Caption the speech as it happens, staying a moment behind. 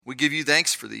give you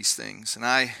thanks for these things. And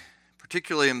I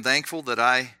particularly am thankful that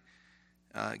I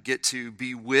get to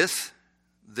be with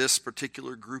this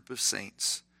particular group of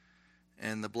saints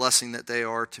and the blessing that they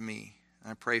are to me.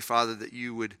 I pray, Father, that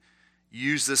you would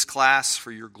use this class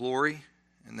for your glory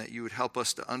and that you would help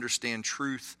us to understand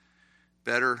truth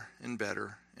better and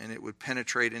better, and it would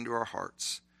penetrate into our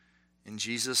hearts. In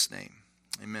Jesus' name,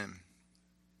 amen.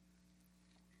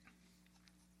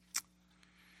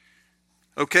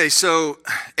 Okay, so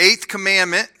 8th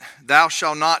commandment, thou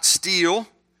shalt not steal.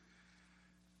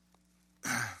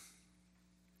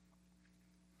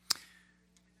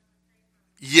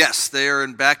 Yes, they are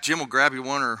in back. Jim will grab you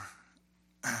one.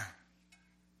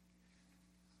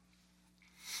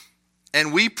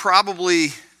 And we probably,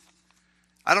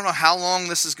 I don't know how long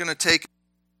this is going to take.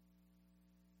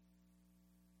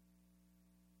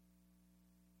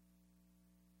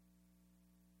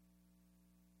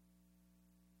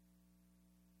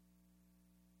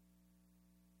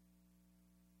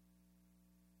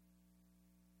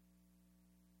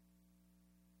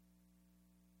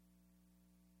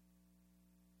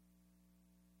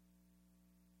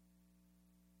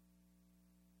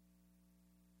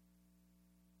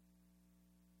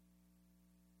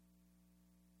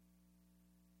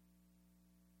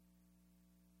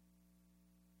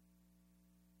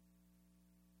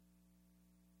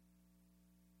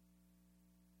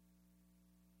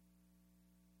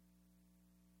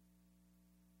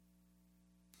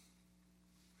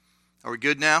 Are we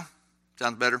good now?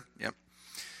 Sounds better? Yep.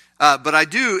 But I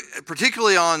do,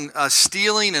 particularly on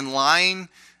stealing and lying,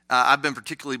 I've been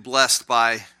particularly blessed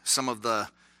by some of the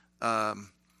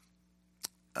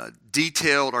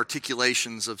detailed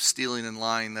articulations of stealing and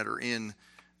lying that are in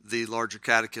the larger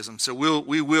catechism. So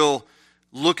we will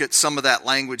look at some of that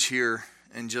language here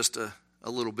in just a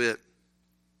little bit.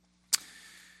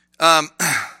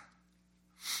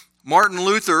 Martin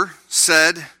Luther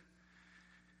said,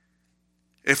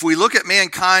 if we look at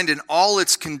mankind in all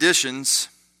its conditions,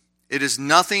 it is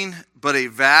nothing but a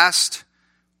vast,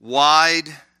 wide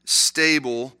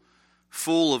stable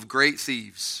full of great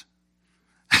thieves.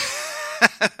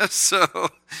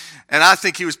 And I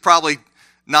think he was probably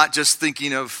not just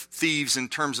thinking of thieves in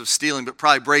terms of stealing, but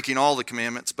probably breaking all the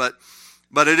commandments. But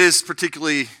it is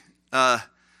particularly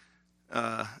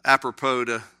apropos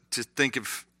to think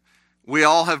of, we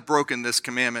all have broken this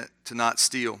commandment to not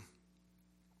steal.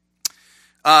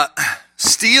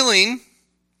 Stealing,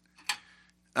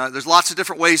 there's lots of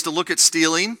different ways to look at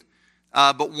stealing,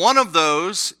 but one of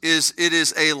those is it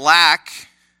is a lack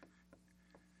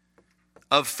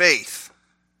of faith.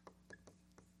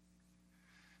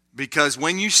 Because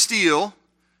when you steal,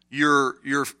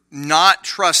 you're not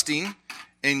trusting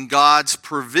in God's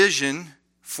provision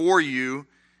for you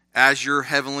as your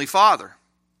heavenly Father.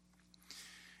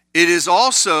 It is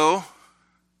also,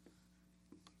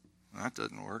 that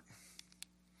doesn't work.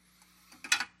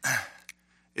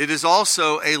 It is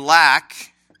also a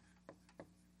lack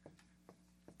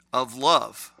of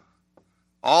love.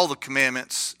 All the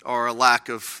commandments are a lack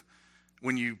of,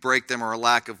 when you break them, are a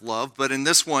lack of love. But in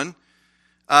this one,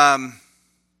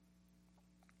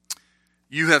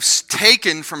 you have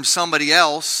taken from somebody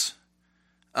else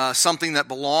something that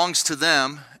belongs to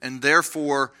them, and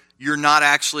therefore you're not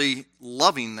actually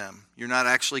loving them. You're not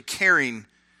actually caring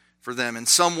for them. In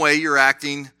some way, you're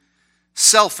acting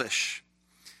selfish.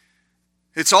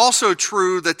 It's also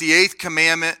true that the 8th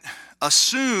commandment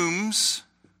assumes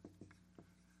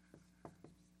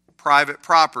private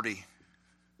property.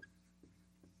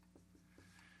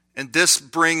 And this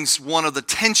brings one of the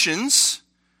tensions.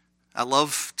 I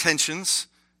love tensions.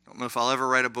 I don't know if I'll ever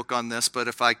write a book on this, but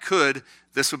if I could,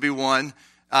 this would be one.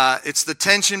 It's the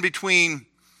tension between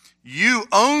you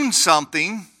own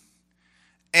something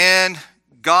and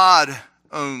God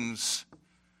owns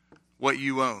what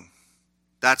you own.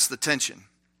 That's the tension.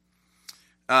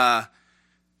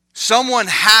 Someone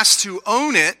has to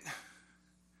own it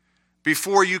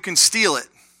before you can steal it.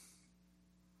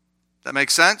 That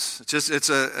makes sense? It's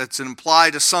an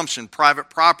implied assumption. Private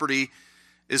property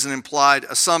is an implied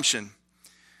assumption.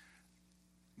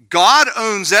 God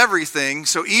owns everything,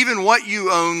 so even what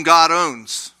you own, God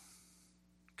owns.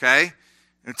 Okay?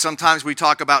 And sometimes we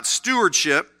talk about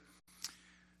stewardship,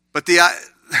 but the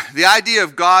idea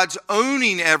of God's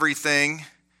owning everything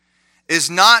is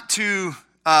not to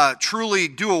truly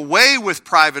do away with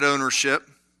private ownership,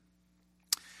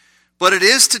 but it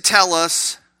is to tell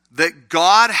us that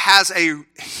God has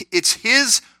it's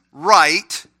His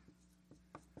right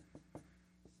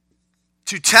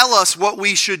to tell us what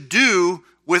we should do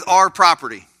with our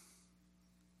property.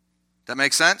 That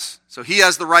makes sense? So He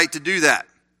has the right to do that.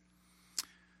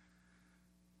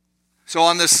 So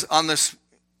on this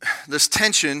this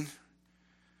tension,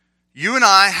 you and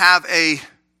I have a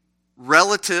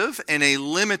relative and a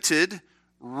limited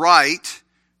right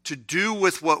to do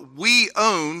with what we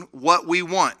own what we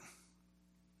want.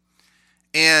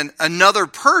 And another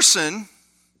person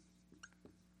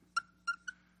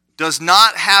does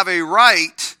not have a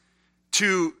right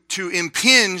to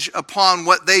impinge upon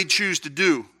what they choose to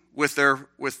do with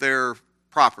their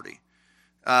property.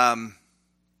 In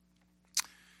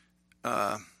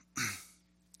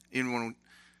one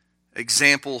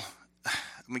example,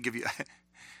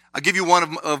 I'll give you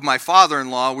one of my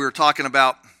father-in-law. We were talking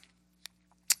about,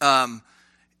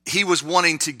 he was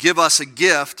wanting to give us a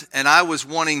gift, and I was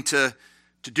wanting to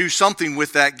do something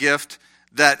with that gift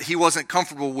that he wasn't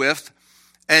comfortable with.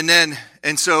 And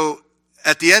so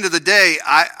at the end of the day,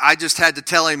 I just had to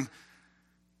tell him,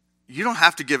 you don't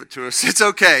have to give it to us. It's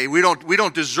okay. We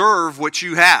don't deserve what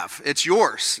you have. It's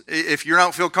yours. If you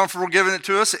don't feel comfortable giving it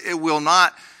to us, it will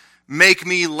not make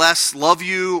me less love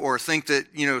you or think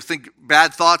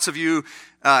bad thoughts of you.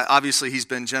 Obviously, he's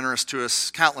been generous to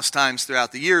us countless times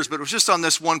throughout the years, but it was just on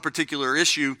this one particular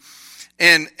issue.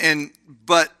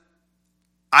 But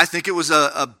I think it was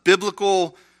a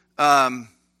biblical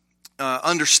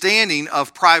understanding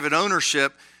of private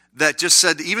ownership that just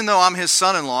said, even though I'm his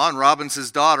son-in-law and Robin's his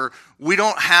daughter, we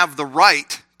don't have the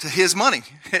right to his money.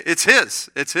 It's his.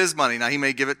 It's his money. Now, he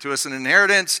may give it to us in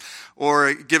inheritance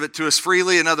or give it to us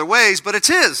freely in other ways, but it's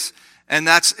his. And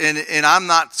I'm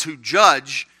not to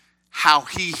judge how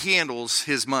he handles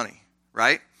his money,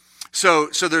 right? So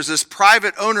there's this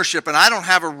private ownership, and I don't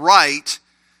have a right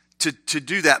to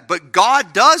do that. But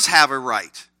God does have a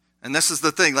right. And this is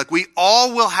the thing. Like, we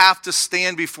all will have to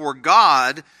stand before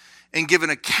God and give an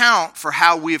account for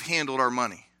how we have handled our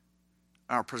money,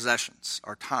 our possessions,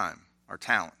 our time, our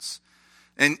talents.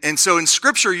 And so in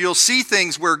Scripture, you'll see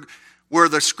things where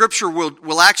the Scripture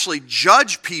will actually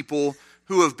judge people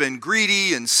who have been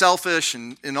greedy and selfish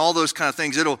and all those kind of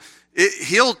things.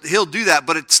 He'll do that,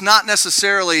 but it's not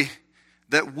necessarily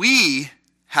that we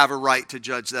have a right to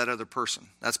judge that other person.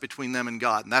 That's between them and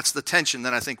God. And that's the tension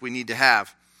that I think we need to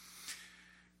have.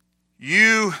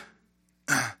 You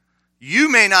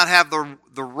may not have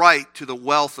the right to the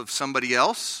wealth of somebody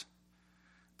else,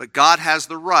 but God has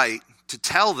the right to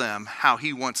tell them how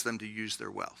he wants them to use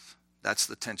their wealth. That's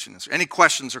the tension. Any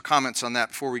questions or comments on that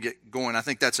before we get going? I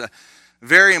think that's a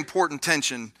very important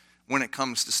tension when it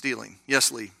comes to stealing.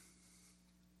 Yes, Lee.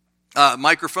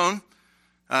 Microphone.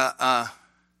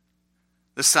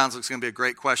 This sounds like it's going to be a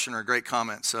great question or a great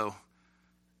comment, so.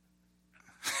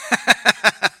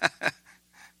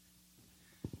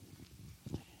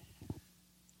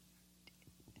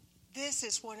 This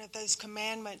is one of those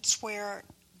commandments where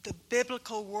the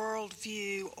biblical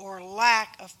worldview or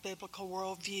lack of biblical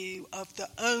worldview of the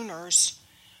owners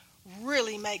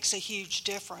really makes a huge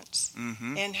difference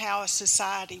in how a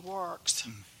society works.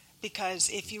 Because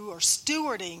if you are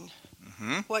stewarding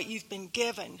what you've been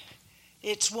given,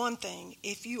 it's one thing.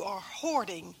 If you are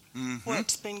hoarding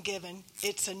what's been given,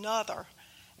 it's another.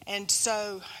 And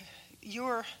so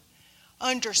your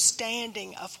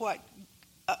understanding of what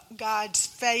God's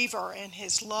favor and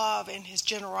his love and his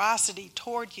generosity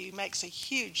toward you makes a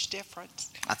huge difference.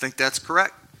 I think that's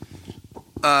correct.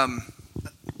 Go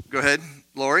ahead,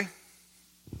 Lori.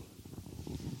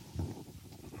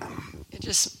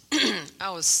 I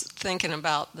was thinking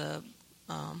about the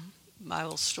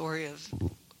Bible story of,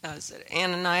 is it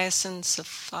Ananias and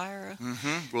Sapphira?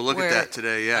 We'll look at that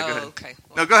today. Yeah, go ahead. Okay.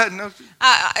 Well, no, go ahead. No.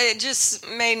 It just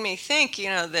made me think,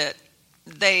 that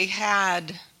they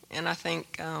had, and I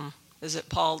think, is it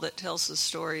Paul that tells the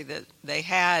story that they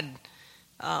had,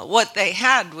 what they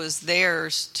had was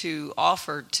theirs to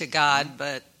offer to God,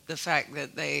 but the fact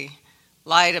that they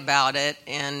lied about it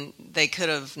and they could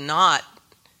have not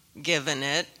given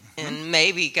it, and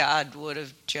maybe God would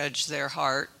have judged their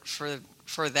heart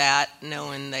for that,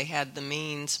 knowing they had the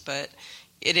means. But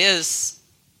it is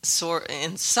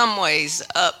in some ways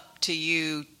up to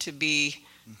you to be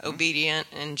obedient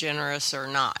and generous or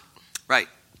not. Right.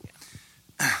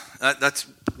 That's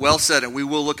well said, and we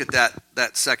will look at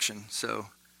that section. So,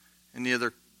 any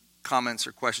other comments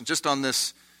or questions just on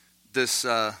this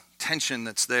tension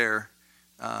that's there?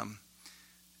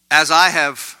 As I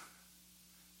have.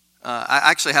 I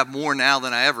actually have more now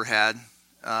than I ever had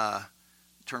in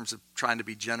terms of trying to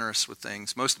be generous with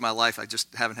things. Most of my life, I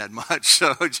just haven't had much.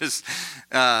 So just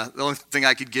the only thing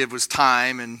I could give was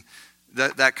time and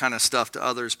that kind of stuff to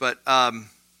others. But I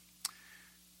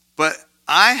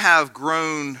have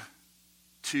grown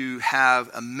to have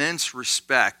immense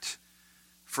respect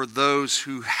for those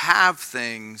who have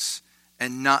things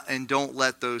and don't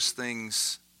let those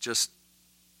things just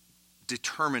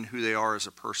determine who they are as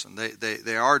a person.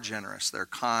 They are generous, they're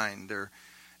kind,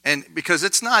 and because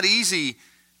it's not easy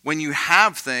when you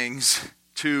have things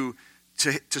to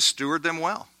steward them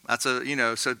well. That's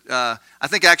I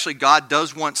think actually God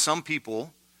does want some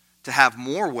people to have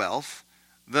more wealth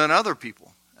than other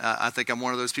people. I think I'm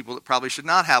one of those people that probably should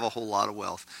not have a whole lot of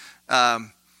wealth.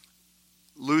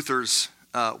 Luther's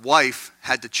wife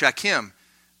had to check him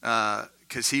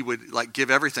because he would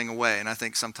give everything away, and I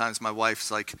think sometimes my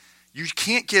wife's like, you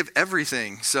can't give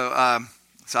everything. So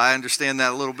I understand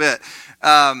that a little bit.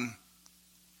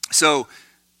 So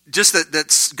just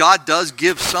that God does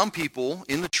give some people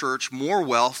in the church more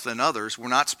wealth than others. We're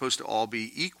not supposed to all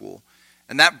be equal.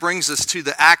 And that brings us to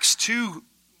the Acts 2.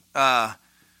 A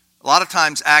lot of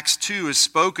times Acts 2 is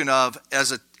spoken of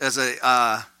as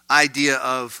a idea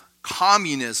of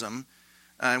communism.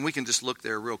 And we can just look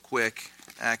there real quick.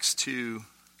 Acts 2.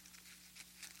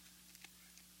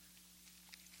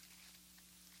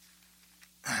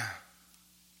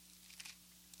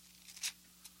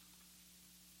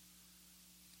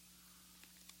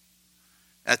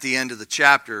 At the end of the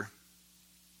chapter.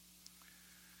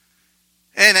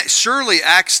 And surely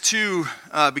Acts 2,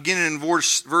 beginning in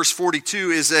verse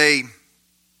 42,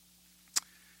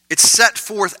 it's set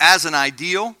forth as an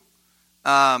ideal.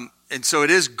 And so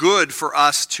it is good for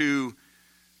us to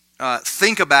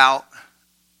think about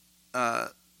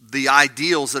the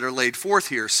ideals that are laid forth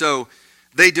here. So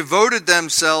they devoted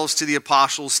themselves to the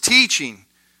apostles' teaching.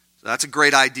 So that's a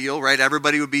great ideal, right?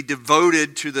 Everybody would be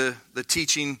devoted to the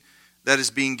teaching that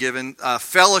is being given.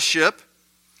 Fellowship,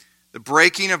 the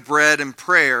breaking of bread and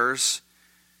prayers,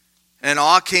 and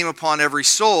awe came upon every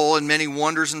soul, and many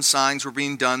wonders and signs were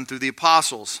being done through the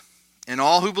apostles. And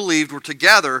all who believed were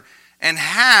together and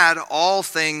had all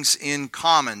things in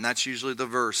common. That's usually the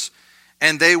verse.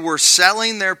 And they were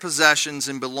selling their possessions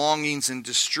and belongings and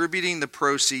distributing the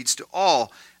proceeds to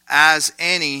all, as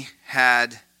any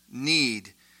had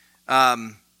need.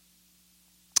 And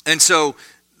so,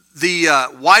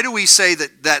 why do we say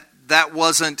that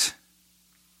wasn't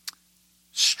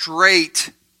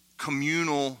straight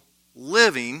communal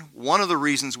living? One of the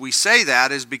reasons we say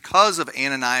that is because of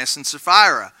Ananias and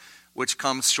Sapphira, which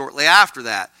comes shortly after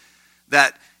that.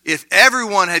 That if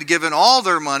everyone had given all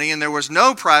their money and there was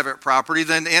no private property,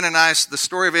 then the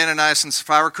story of Ananias and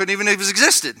Sapphira couldn't even have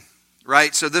existed,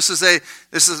 right? So this is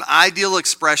an ideal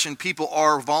expression. People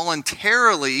are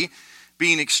voluntarily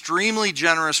being extremely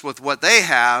generous with what they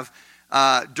have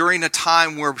during a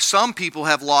time where some people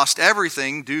have lost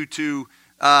everything due to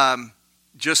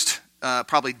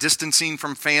probably distancing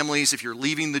from families. If you're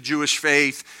leaving the Jewish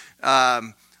faith,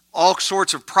 all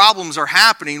sorts of problems are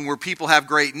happening where people have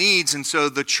great needs, and so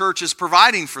the church is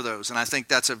providing for those. And I think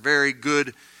that's a very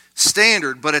good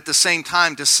standard. But at the same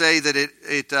time, to say that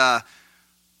it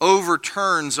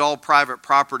overturns all private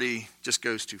property just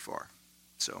goes too far.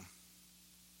 So,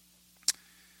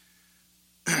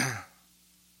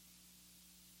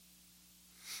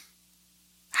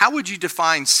 how would you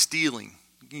define stealing?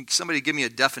 Can somebody give me a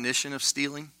definition of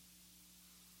stealing?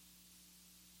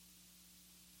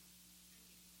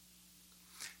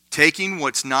 Taking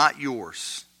what's not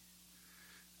yours.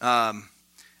 And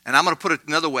I'm going to put it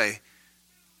another way.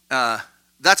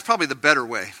 That's probably the better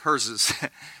way. Hers is.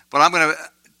 But I'm going to...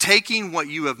 taking what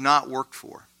you have not worked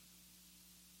for.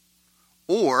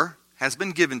 Or has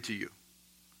been given to you.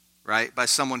 Right? By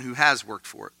someone who has worked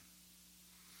for it.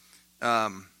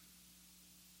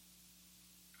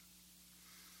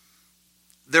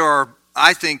 There are,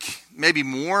 I think, maybe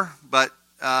more, but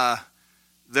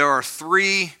there are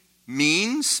three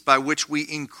means by which we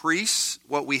increase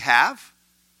what we have.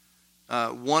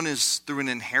 One is through an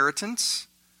inheritance,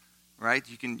 right?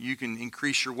 You can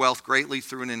increase your wealth greatly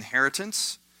through an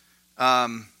inheritance.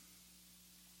 1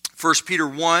 Peter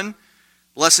 1,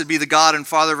 blessed be the God and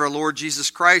Father of our Lord Jesus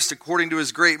Christ. According to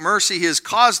his great mercy, he has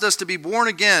caused us to be born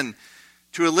again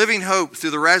to a living hope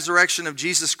through the resurrection of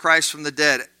Jesus Christ from the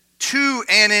dead, to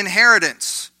an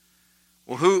inheritance.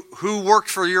 Well, who worked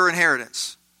for your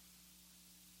inheritance?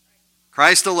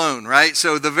 Christ alone, right?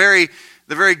 So the very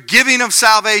giving of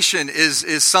salvation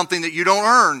is something that you don't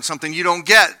earn, something you don't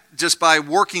get just by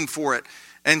working for it.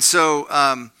 And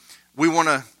so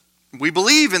we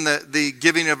believe in the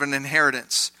giving of an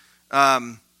inheritance.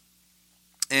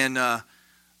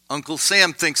 Uncle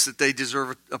Sam thinks that they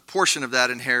deserve a portion of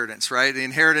that inheritance, right? The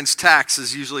inheritance tax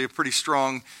is usually a pretty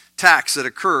strong tax that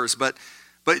occurs, but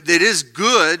it is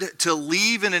good to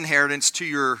leave an inheritance to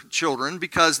your children,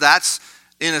 because that's,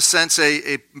 in a sense,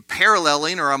 a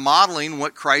paralleling or a modeling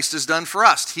what Christ has done for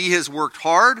us. He has worked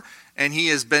hard, and he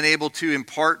has been able to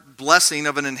impart blessing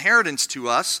of an inheritance to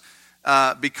us.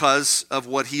 because of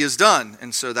what he has done.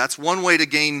 And so that's one way to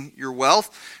gain your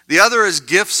wealth. The other is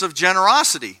gifts of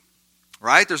generosity,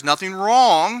 right? There's nothing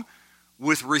wrong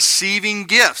with receiving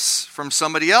gifts from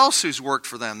somebody else who's worked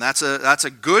for them. That's a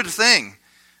good thing.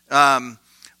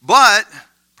 But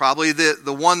probably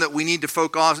the one that we need to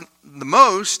focus on the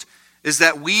most is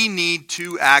that we need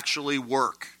to actually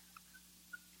work.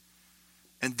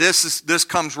 And this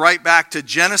comes right back to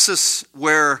Genesis,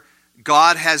 where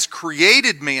God has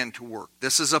created man to work.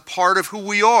 This is a part of who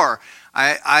we are.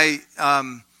 I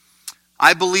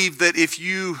believe that if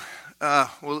you,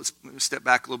 let's step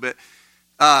back a little bit.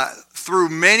 Through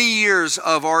many years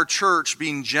of our church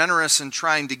being generous and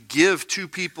trying to give to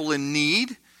people in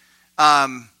need,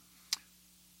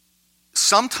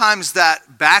 sometimes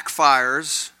that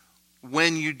backfires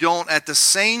when you don't at the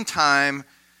same time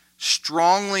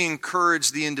strongly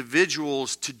encourage the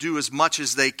individuals to do as much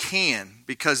as they can,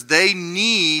 because they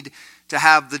need to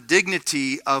have the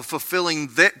dignity of fulfilling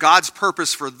God's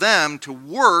purpose for them to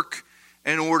work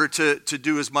in order to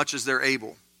do as much as they're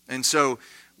able. And so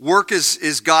work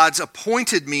is God's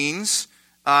appointed means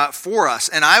for us.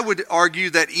 And I would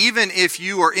argue that even if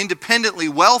you are independently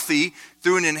wealthy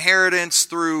through an inheritance,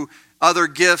 through other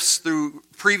gifts, through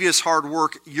previous hard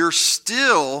work,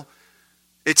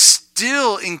 it's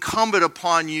still incumbent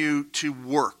upon you to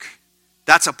work.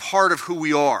 That's a part of who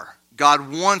we are.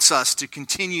 God wants us to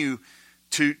continue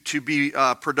to be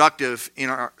productive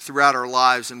throughout our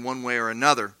lives in one way or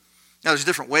another. Now, there's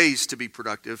different ways to be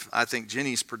productive. I think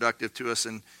Jenny's productive to us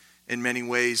in many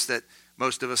ways that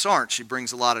most of us aren't. She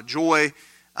brings a lot of joy.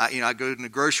 I go to the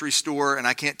grocery store, and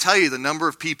I can't tell you the number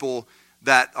of people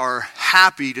that are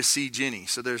happy to see Jenny.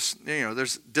 So there's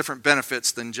different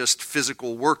benefits than just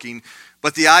physical working.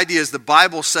 But the idea is the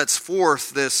Bible sets forth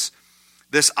this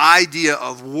idea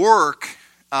of work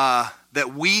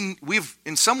that we've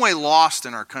in some way lost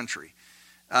in our country.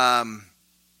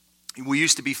 We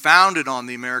used to be founded on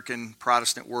the American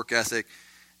Protestant work ethic,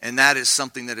 and that is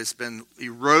something that has been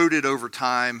eroded over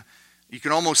time. You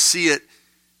can almost see it.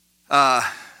 A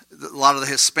lot of the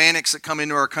Hispanics that come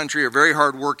into our country are very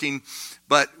hardworking,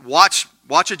 but watch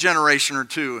a generation or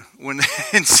two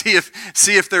and see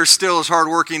if they're still as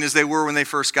hardworking as they were when they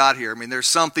first got here. I mean, there's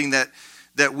something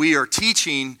that we are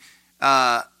teaching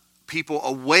people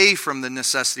away from the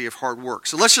necessity of hard work.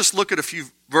 So let's just look at a few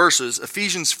verses.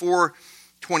 Ephesians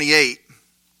 4:28.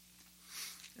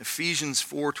 Ephesians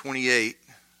 4:28.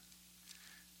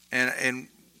 And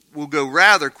we'll go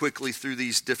rather quickly through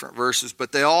these different verses,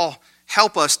 but they all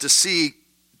help us to see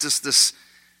just this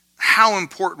how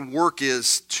important work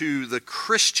is to the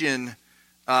Christian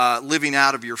living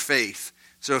out of your faith.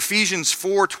 So Ephesians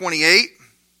 4:28.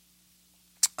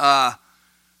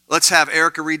 Let's have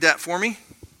Erica read that for me.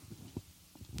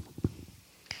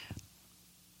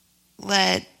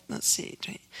 Let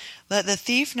the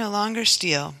thief no longer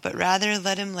steal, but rather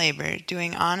let him labor,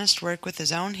 doing honest work with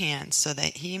his own hands, so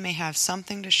that he may have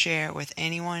something to share with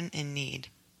anyone in need.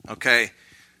 Okay.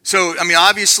 So, I mean,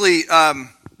 obviously,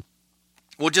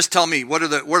 well, just tell me, what are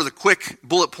the quick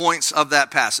bullet points of that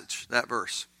passage, that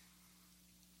verse?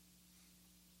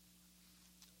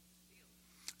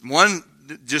 One,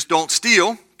 just don't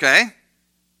steal, okay?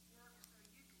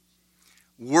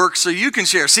 Work so you can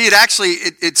share. See,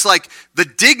 it's like the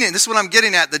dignity, this is what I'm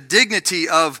getting at, the dignity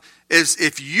of is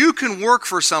if you can work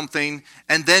for something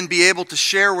and then be able to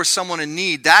share with someone in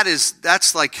need,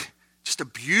 that's like just a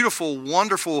beautiful,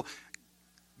 wonderful,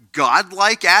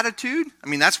 God-like attitude. I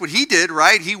mean, that's what he did,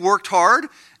 right? He worked hard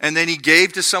and then he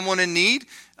gave to someone in need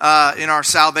in our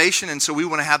salvation, and so we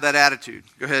want to have that attitude.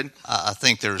 Go ahead. I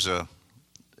think there's a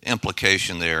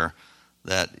implication there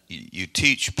that you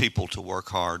teach people to work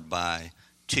hard by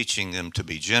teaching them to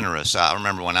be generous. I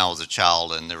remember when I was a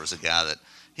child and there was a guy that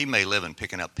he made a living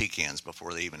picking up pecans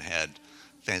before they even had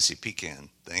fancy pecan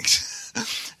things.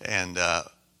 And a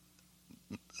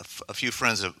few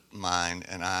friends of mine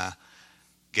and I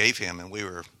gave him, and we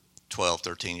were 12,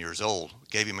 13 years old,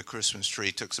 gave him a Christmas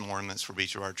tree, took some ornaments from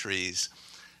each of our trees,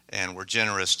 and were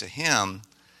generous to him.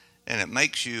 And it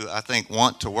makes you, I think,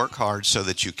 want to work hard so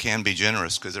that you can be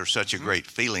generous, because there's such a great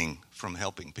feeling from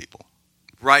helping people.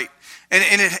 Right. And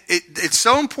it's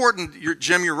so important,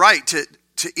 Jim, you're right, to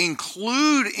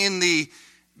include in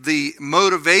the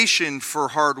motivation for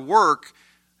hard work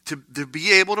to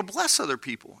be able to bless other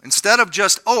people. Instead of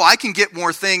just, I can get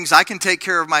more things, I can take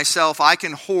care of myself, I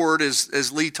can hoard,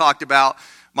 as Lee talked about,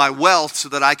 my wealth so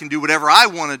that I can do whatever I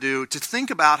want to do, to think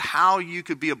about how you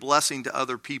could be a blessing to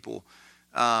other people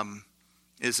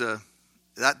that's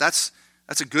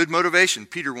a good motivation.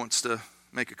 Peter wants to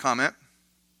make a comment.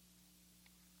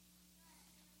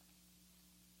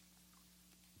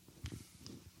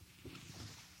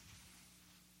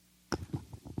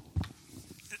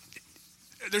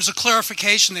 there's a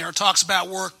clarification there. It talks about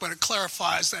work, but it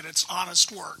clarifies that it's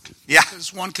honest work. Yeah.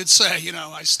 Because one could say,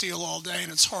 I steal all day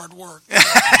and it's hard work.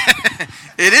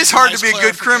 It is hard to be a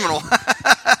good criminal.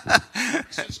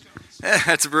 That's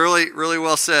That's really, really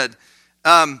well said.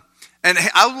 And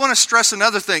I want to stress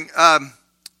another thing.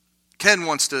 Ken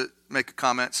wants to make a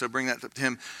comment, so bring that to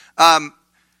him.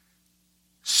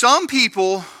 Some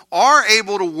people are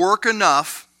able to work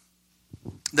enough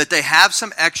that they have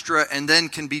some extra and then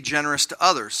can be generous to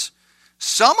others.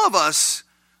 Some of us,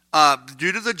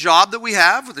 due to the job that we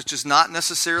have, which is not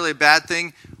necessarily a bad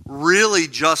thing, really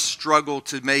just struggle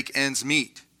to make ends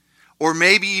meet. Or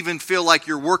maybe even feel like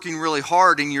you're working really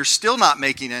hard and you're still not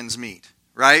making ends meet,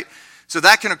 right? So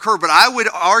that can occur, but I would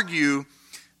argue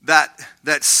that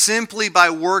simply by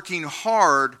working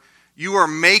hard, you are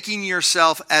making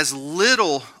yourself as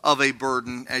little of a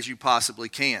burden as you possibly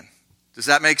can. Does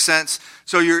that make sense?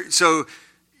 So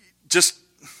just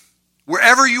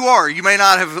wherever you are, you may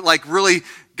not have really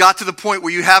got to the point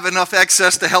where you have enough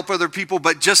excess to help other people,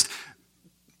 but just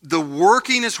the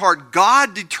working is hard.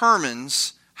 God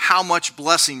determines how much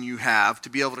blessing you have to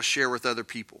be able to share with other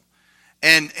people.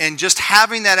 And just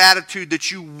having that attitude that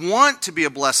you want to be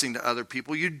a blessing to other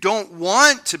people, you don't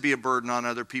want to be a burden on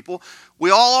other people.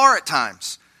 We all are at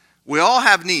times. We all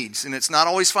have needs, and it's not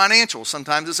always financial.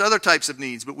 Sometimes it's other types of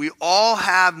needs, but we all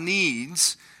have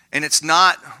needs, and it's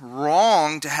not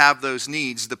wrong to have those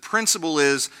needs. The principle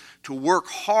is to work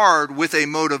hard with a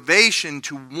motivation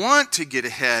to want to get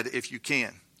ahead if you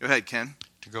can. Go ahead, Ken.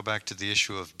 To go back to the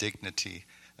issue of dignity,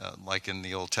 like in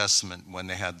the Old Testament when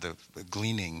they had the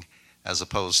gleaning as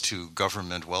opposed to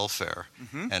government welfare,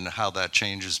 and how that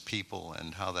changes people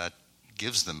and how that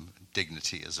gives them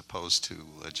dignity as opposed to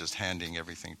just handing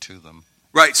everything to them.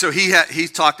 Right, so he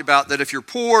talked about that if you're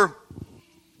poor,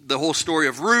 the whole story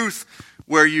of Ruth,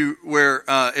 where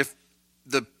if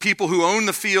the people who own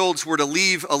the fields were to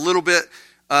leave a little bit,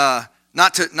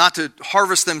 not to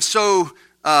harvest them so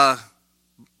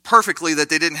perfectly that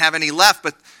they didn't have any left,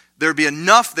 but there'd be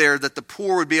enough there that the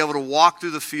poor would be able to walk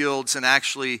through the fields and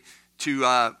actually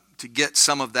to get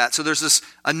some of that. So there's this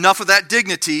enough of that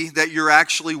dignity that you're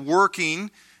actually working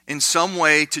in some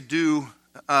way to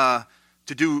bear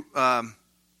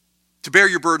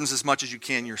your burdens as much as you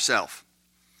can yourself.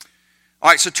 All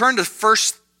right, so turn to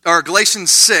Galatians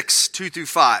 6, 2 through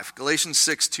 5. Galatians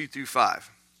 6, 2 through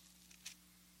 5.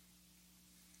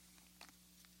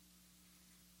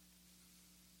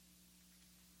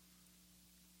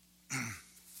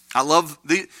 I love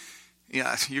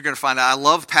you're going to find out I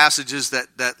love passages that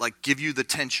give you the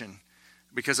tension,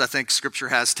 because I think Scripture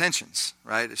has tensions,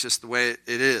 right? It's just the way it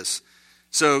is.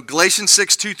 So Galatians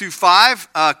 6, 2 through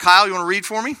 5. Kyle, you want to read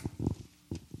for me?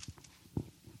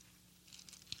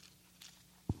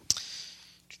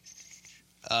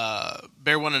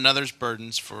 Bear one another's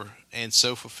burdens, and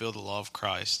so fulfill the law of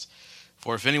Christ.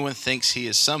 For if anyone thinks he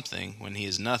is something when he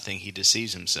is nothing, he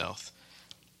deceives himself.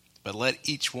 But let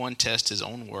each one test his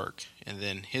own work, and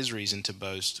then his reason to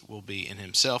boast will be in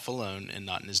himself alone and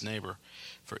not in his neighbor.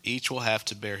 For each will have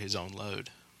to bear his own load.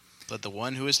 Let the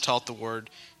one who is taught the word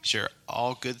share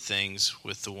all good things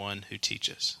with the one who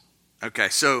teaches. Okay,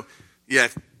 so, yeah,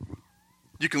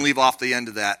 you can leave off the end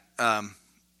of that.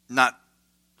 Not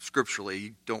scripturally,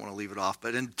 you don't want to leave it off,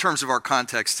 but in terms of our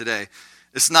context today,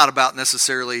 it's not about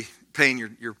necessarily paying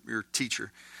your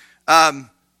teacher.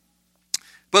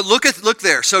 But look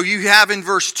there. So you have in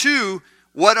verse 2,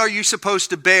 what are you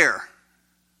supposed to bear?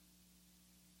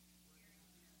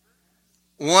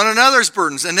 One another's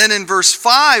burdens. And then in verse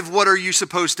 5, what are you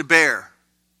supposed to bear?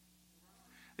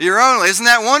 Your own. Isn't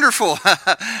that wonderful?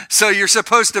 So you're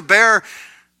supposed to bear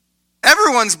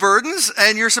everyone's burdens,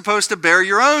 and you're supposed to bear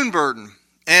your own burden.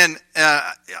 And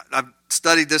I've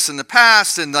studied this in the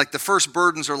past, and the first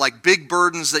burdens are big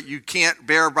burdens that you can't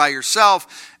bear by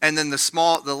yourself, and then the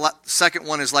second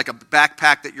one is like a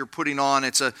backpack that you're putting on.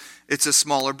 It's a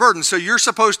smaller burden. So you're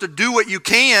supposed to do what you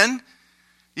can,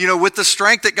 with the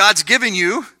strength that God's given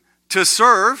you to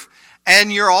serve,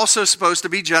 and you're also supposed to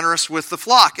be generous with the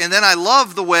flock. And then I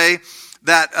love the way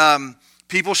that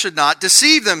people should not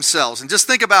deceive themselves. And just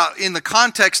think about in the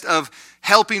context of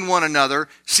helping one another,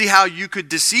 see how you could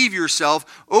deceive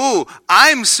yourself. Oh,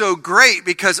 I'm so great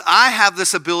because I have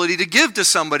this ability to give to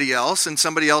somebody else, and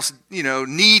somebody else,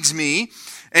 needs me.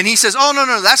 And he says, oh,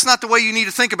 no, that's not the way you need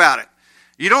to think about it.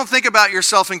 You don't think about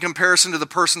yourself in comparison to the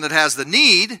person that has the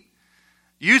need.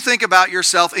 You think about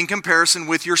yourself in comparison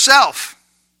with yourself.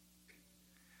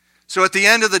 So at the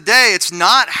end of the day, it's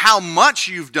not how much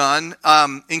you've done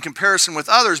in comparison with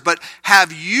others, but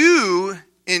have you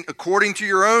according to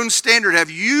your own standard, have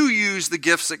you used the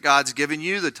gifts that God's given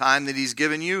you, the time that he's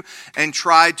given you, and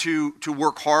tried to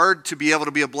work hard to be able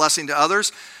to be a blessing to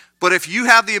others? But if you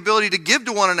have the ability to give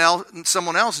to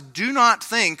someone else, do not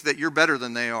think that you're better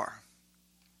than they are.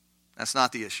 That's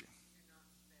not the issue.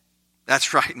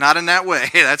 That's right. Not in that way.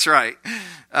 That's right.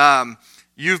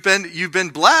 You've been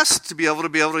blessed to be able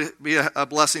to be a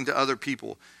blessing to other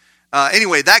people.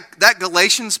 Anyway, that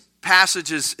Galatians passage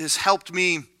has helped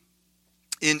me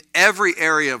in every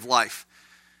area of life.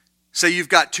 Say you've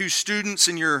got two students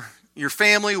in your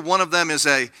family. One of them is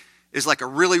like a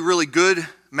really, really good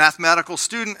mathematical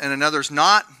student, and another's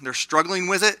not. They're struggling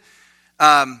with it.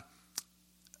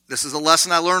 This is a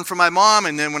lesson I learned from my mom,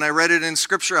 and then when I read it in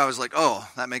Scripture, I was like, oh,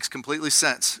 that makes completely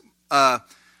sense. I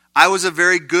was a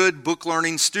very good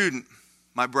book-learning student.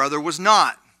 My brother was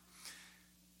not.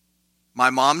 My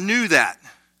mom knew that.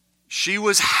 She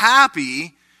was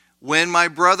happy when my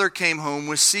brother came home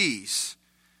with C's.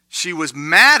 She was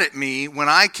mad at me when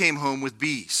I came home with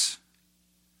B's.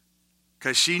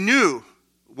 Because she knew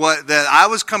that I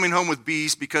was coming home with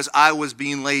B's because I was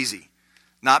being lazy,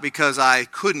 not because I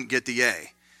couldn't get the A.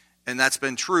 And that's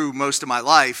been true most of my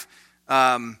life.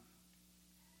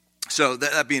 So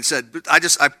that being said, I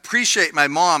appreciate my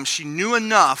mom. She knew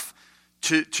enough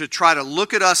to try to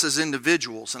look at us as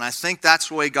individuals. And I think that's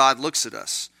the way God looks at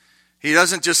us. He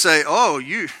doesn't just say, oh,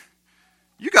 you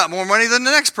got more money than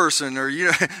the next person, or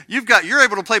you're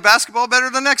able to play basketball better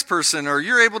than the next person, or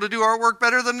you're able to do artwork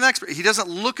better than the next person. He doesn't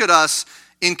look at us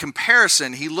in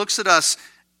comparison. He looks at us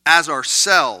as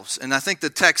ourselves. And I think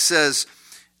the text says,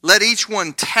 let each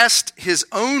one test his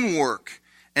own work,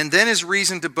 and then his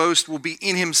reason to boast will be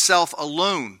in himself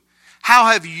alone.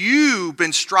 How have you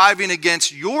been striving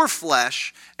against your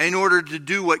flesh in order to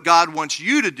do what God wants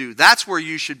you to do? That's where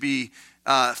you should be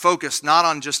focused, not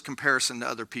on just comparison to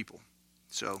other people.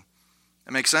 So,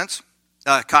 that makes sense?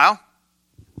 Kyle?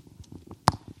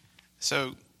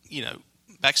 So,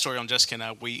 backstory on Jessica and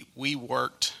I, we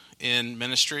worked in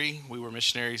ministry. We were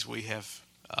missionaries. We have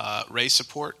raised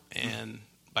support, and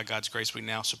by God's grace, we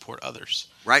now support others.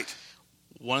 Right.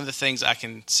 One of the things I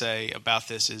can say about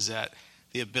this is that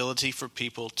the ability for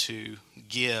people to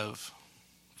give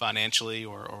financially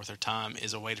or with their time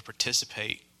is a way to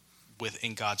participate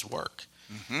in God's work.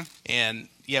 Mm-hmm. And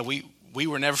we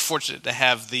were never fortunate to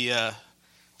have the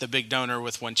big donor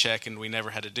with one check, and we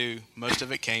never had to do. Most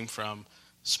of it came from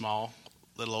small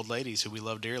little old ladies who we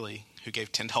love dearly, who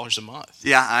gave $10 a month.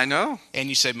 Yeah, I know. And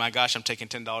you say, my gosh, I'm taking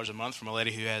 $10 a month from a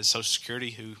lady who has Social Security,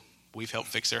 who we've helped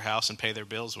fix their house and pay their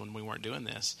bills when we weren't doing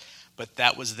this. But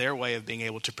that was their way of being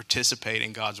able to participate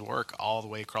in God's work all the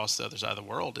way across the other side of the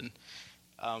world.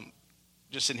 And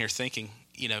just sitting here thinking,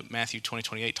 Matthew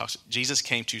 20:28 talks, Jesus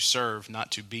came to serve,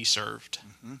 not to be served.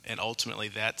 Mm-hmm. And ultimately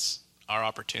that's our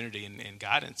opportunity and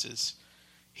guidance is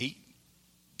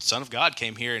Son of God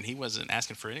came here and he wasn't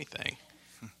asking for anything.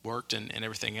 Worked and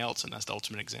everything else, and that's the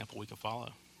ultimate example we can follow.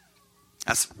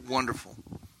 That's wonderful.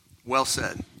 Well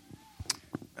said.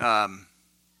 I'm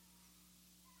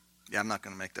not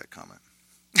going to make that comment.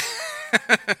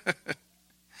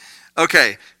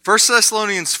 Okay, 1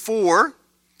 Thessalonians 4,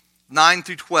 9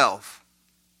 through 12.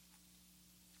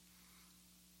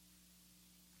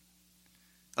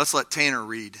 Let's let Tanner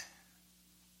read.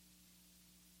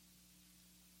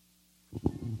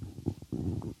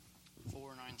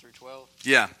 12.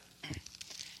 Yeah.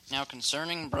 Now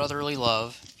concerning brotherly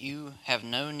love, you have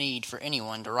no need for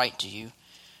anyone to write to you,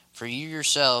 for you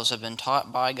yourselves have been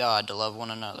taught by God to love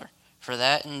one another. For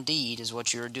that indeed is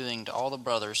what you are doing to all the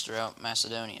brothers throughout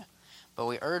Macedonia. But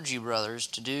we urge you, brothers,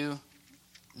 to do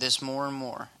this more and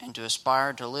more, and to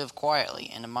aspire to live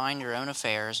quietly, and to mind your own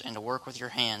affairs, and to work with your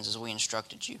hands as we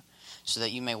instructed you, so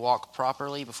that you may walk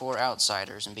properly before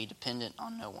outsiders and be dependent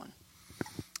on no one.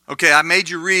 Okay, I made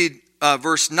you read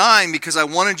verse 9 because I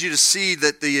wanted you to see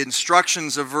that the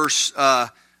instructions of verse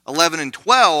 11 and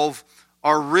 12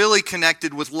 are really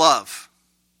connected with love,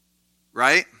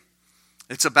 right?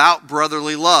 It's about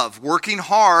brotherly love. Working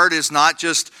hard is not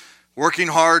just working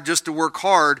hard just to work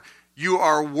hard. You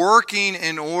are working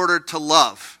in order to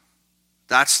love.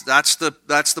 That's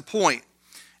the point.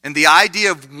 And the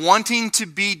idea of wanting to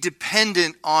be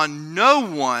dependent on no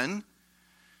one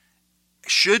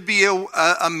should be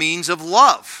a means of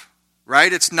love.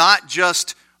 Right? It's not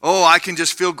just, I can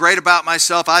just feel great about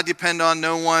myself. I depend on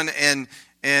no one and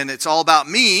it's all about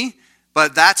me.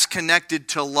 But that's connected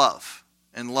to love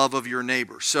and love of your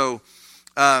neighbor. So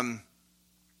does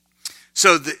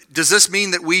this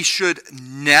mean that we should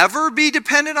never be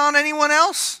dependent on anyone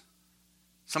else?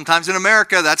 Sometimes in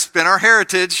America, that's been our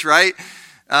heritage, right?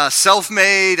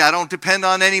 Self-made, I don't depend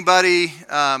on anybody.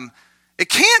 It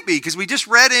can't be, because we just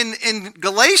read in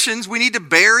Galatians we need to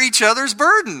bear each other's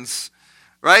burdens,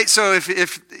 right? So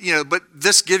but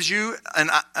this gives you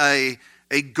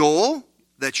a goal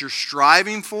that you're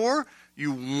striving for.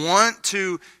 You want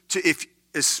to if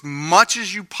as much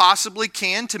as you possibly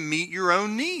can to meet your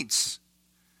own needs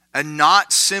and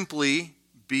not simply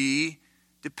be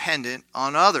dependent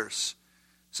on others.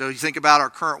 So you think about our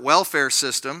current welfare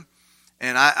system,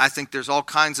 and I think there's all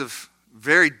kinds of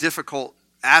very difficult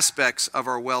aspects of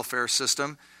our welfare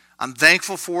system. I'm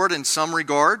thankful for it in some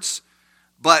regards,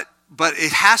 but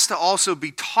it has to also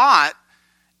be taught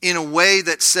in a way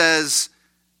that says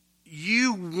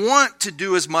you want to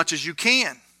do as much as you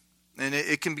can. And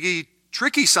it can be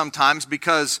tricky sometimes,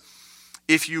 because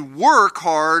if you work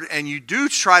hard and you do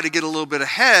try to get a little bit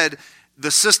ahead, the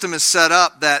system is set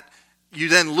up that you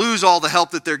then lose all the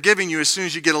help that they're giving you as soon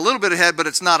as you get a little bit ahead, but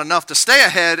it's not enough to stay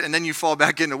ahead, and then you fall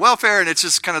back into welfare, and it's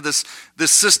just kind of this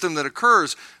system that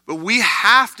occurs. But we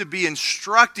have to be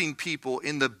instructing people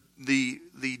in the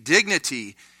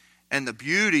dignity and the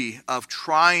beauty of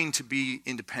trying to be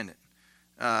independent.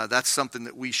 That's something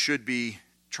that we should be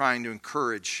trying to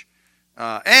encourage.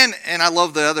 And I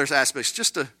love the other aspects,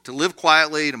 just to live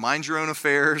quietly, to mind your own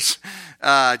affairs,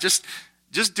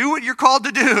 just do what you're called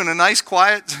to do in a nice,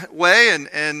 quiet way,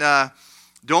 and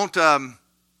don't.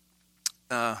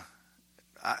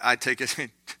 I take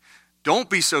it. Don't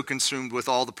be so consumed with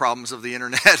all the problems of the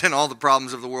internet and all the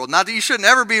problems of the world. Not that you should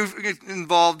never be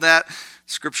involved in that.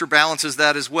 Scripture balances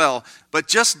that as well. But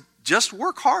just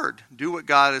work hard. Do what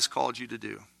God has called you to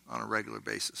do on a regular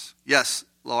basis. Yes,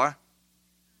 Laura?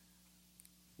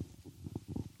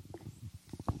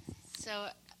 So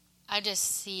I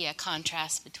just see a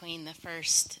contrast between the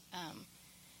first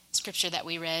scripture that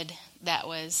we read that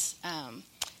was,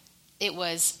 it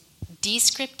was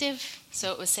descriptive,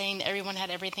 so it was saying that everyone had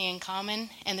everything in common,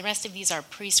 and the rest of these are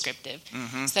prescriptive.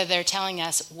 Mm-hmm. So they're telling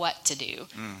us what to do.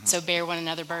 Mm-hmm. So bear one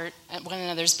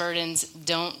another's burdens,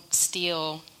 don't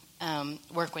steal,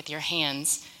 work with your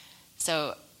hands.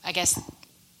 So I guess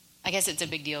it's a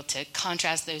big deal to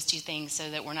contrast those two things, so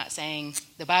that we're not saying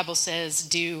the Bible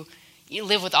says you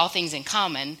live with all things in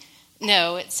common.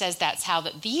 No, it says that's how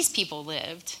these people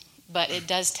lived, but it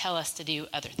does tell us to do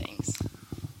other things.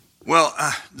 Well,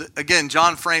 again,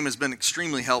 John Frame has been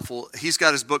extremely helpful. He's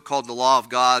got his book called The Law of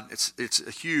God.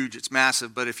 It's huge, it's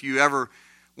massive, but if you ever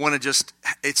want to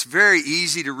it's very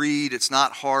easy to read, it's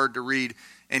not hard to read,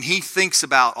 and he thinks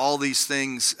about all these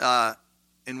things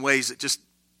in ways that just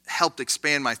helped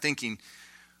expand my thinking.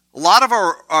 A lot of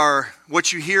our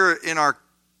what you hear in our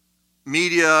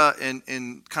media and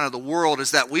in kind of the world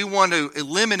is that we want to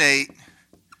eliminate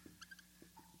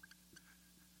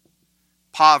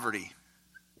poverty.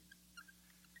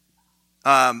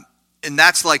 And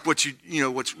that's like what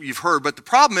what you've heard. But the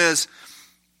problem is,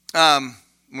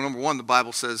 number one, the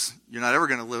Bible says you're not ever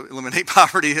going to eliminate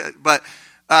poverty. But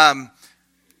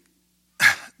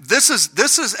this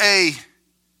is a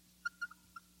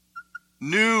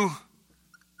new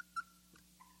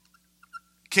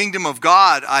kingdom of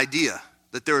God idea,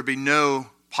 that there would be no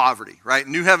poverty, right?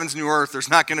 New heavens, new earth. There's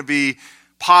not going to be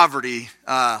poverty,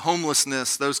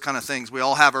 homelessness, those kind of things. We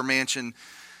all have our mansion.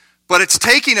 But it's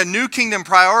taking a new kingdom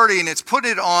priority and it's put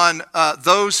it on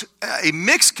a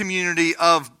mixed community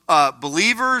of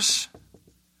believers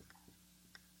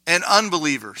and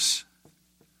unbelievers.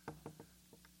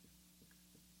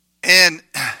 And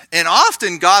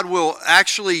often God will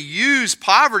actually use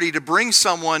poverty to bring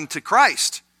someone to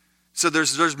Christ. So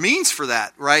there's means for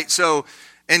that, right? So,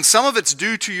 and some of it's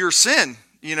due to your sin,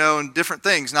 and different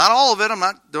things. Not all of it.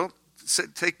 Don't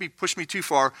push me too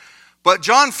far. But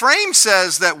John Frame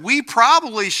says that we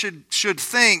probably should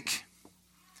think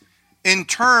in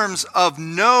terms of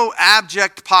no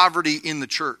abject poverty in the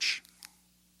church.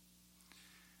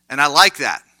 And I like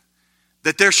that.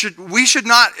 That we should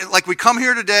not, like we come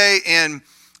here today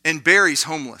and Barry's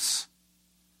homeless.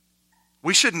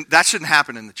 That shouldn't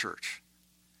happen in the church.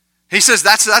 He says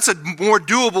that's a more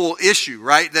doable issue,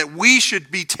 right? That we should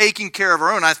be taking care of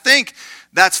our own. I think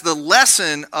that's the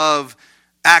lesson of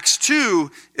Acts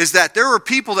 2, is that there were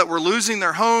people that were losing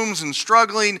their homes and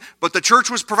struggling, but the church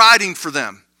was providing for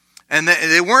them. And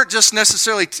they weren't just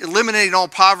necessarily eliminating all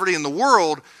poverty in the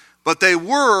world, but they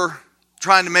were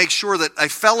trying to make sure that a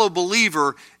fellow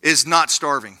believer is not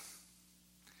starving.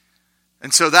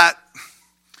 And so that,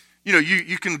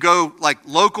 you can go like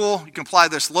local, you can apply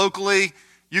this locally,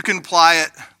 you can apply it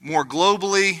more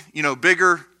globally,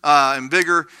 bigger and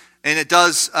bigger, and it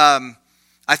does.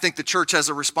 I think the church has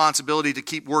a responsibility to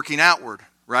keep working outward,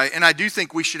 right? And I do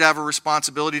think we should have a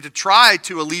responsibility to try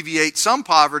to alleviate some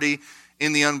poverty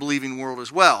in the unbelieving world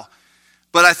as well.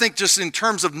 But I think just in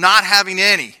terms of not having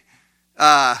any,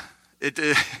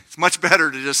 it's much better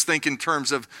to just think in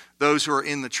terms of those who are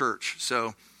in the church.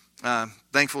 So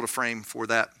thankful to Frame for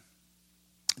that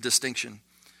distinction.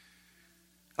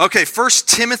 Okay, 1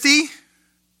 Timothy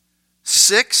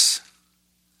 6.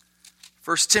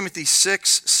 1 Timothy 6,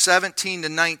 17 to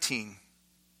 19.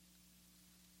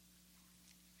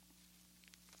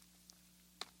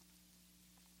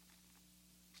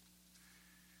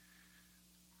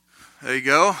 There you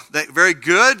go. Very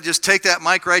good. Just take that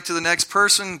mic right to the next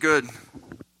person. Good.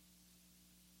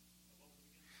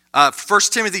 1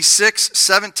 Timothy 6,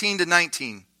 17 to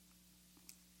 19.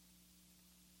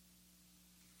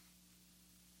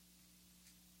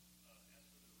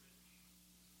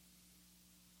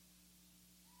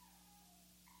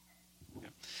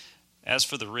 As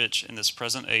for the rich in this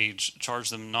present age, charge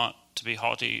them not to be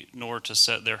haughty, nor to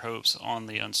set their hopes on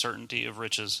the uncertainty of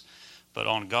riches, but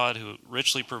on God who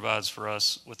richly provides for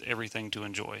us with everything to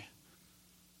enjoy.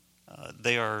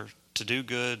 They are to do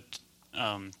good,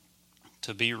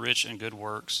 to be rich in good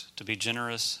works, to be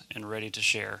generous and ready to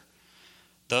share,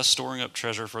 thus storing up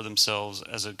treasure for themselves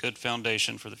as a good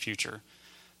foundation for the future,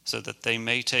 so that they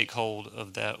may take hold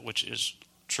of that which is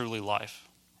truly life.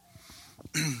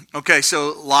 Okay,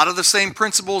 so a lot of the same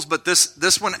principles, but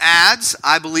this one adds,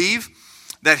 I believe,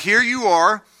 that here you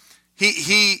are.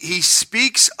 He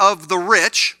speaks of the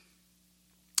rich,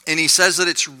 and he says that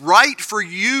it's right for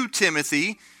you,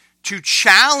 Timothy, to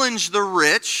challenge the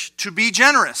rich to be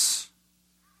generous.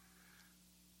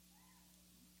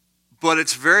 But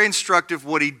it's very instructive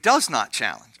what he does not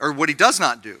challenge, or what he does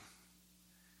not do.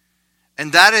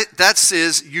 And that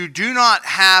says you do not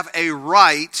have a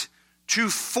right to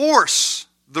force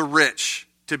the rich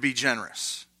to be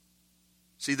generous.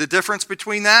 See the difference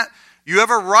between that? You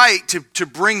have a right to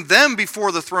bring them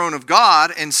before the throne of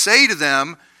God and say to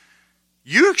them,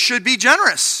 you should be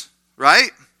generous,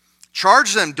 right?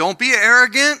 Charge them. Don't be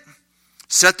arrogant.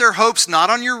 Set their hopes not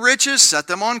on your riches. Set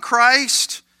them on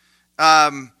Christ.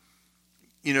 All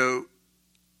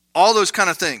those kind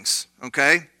of things,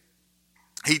 okay?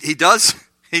 He does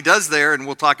there, and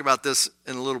we'll talk about this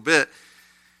in a little bit,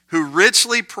 who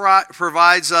richly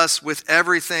provides us with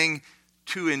everything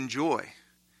to enjoy.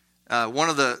 One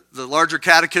of the larger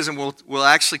catechism will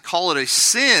actually call it a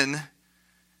sin,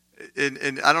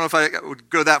 and I don't know if I would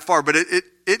go that far, but it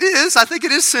is. I think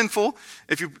it is sinful,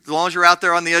 as long as you're out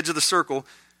there on the edge of the circle,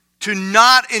 to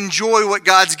not enjoy what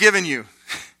God's given you.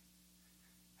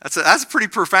 That's pretty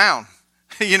profound.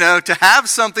 To have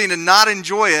something and not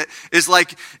enjoy it is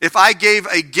like if I gave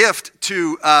a gift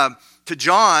to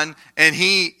John, and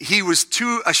he was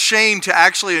too ashamed to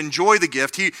actually enjoy the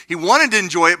gift. He wanted to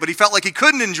enjoy it, but he felt like he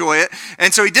couldn't enjoy it,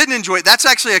 and so he didn't enjoy it. That's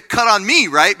actually a cut on me,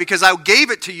 right? Because I gave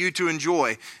it to you to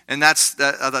enjoy, and I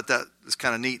thought that was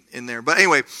kind of neat in there. But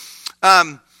anyway,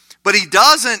 but he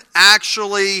doesn't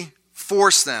actually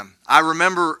force them. I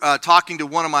remember talking to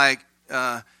one of my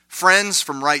friends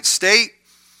from Wright State.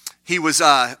 He was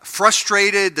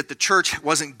frustrated that the church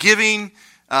wasn't giving.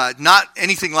 Not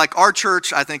anything like our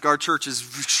church. I think our church is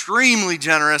extremely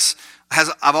generous.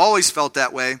 I've always felt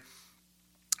that way.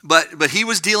 But he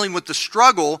was dealing with the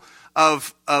struggle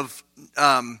of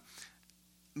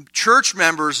church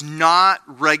members not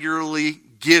regularly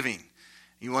giving.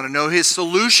 You want to know his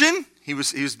solution? He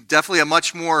was definitely a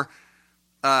much more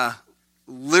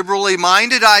liberally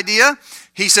minded idea.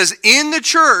 He says, in the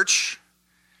church,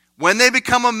 when they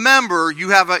become a member,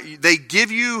 they give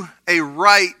you a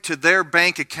right to their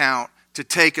bank account to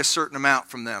take a certain amount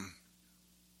from them.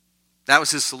 That was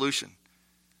his solution.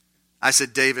 I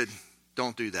said, David,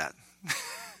 don't do that.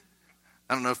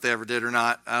 I don't know if they ever did or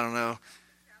not. I don't know.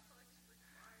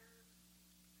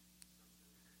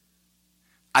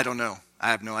 I don't know. I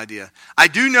have no idea. I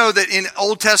do know that in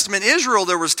Old Testament Israel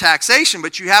there was taxation,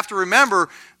 but you have to remember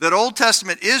that Old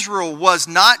Testament Israel was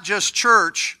not just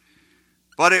church,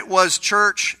 but it was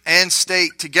church and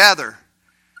state together.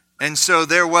 And so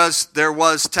there was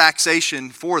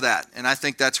taxation for that. And I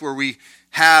think that's where we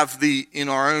have in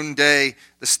our own day,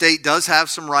 the state does have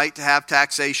some right to have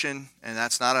taxation, and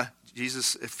that's not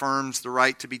Jesus affirms the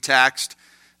right to be taxed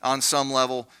on some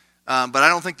level. But I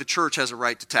don't think the church has a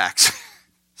right to tax.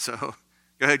 So, go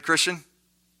ahead, Christian.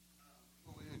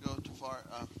 Before we go too far,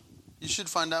 you should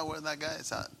find out where that guy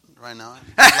is at right now.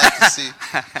 I'd like to see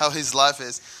how his life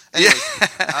is. Anyway,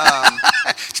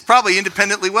 he's probably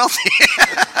independently wealthy.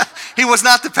 He was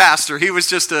not the pastor. He was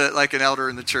just like an elder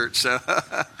in the church. So,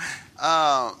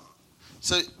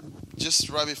 so just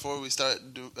right before we start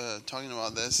talking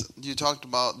about this, you talked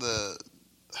about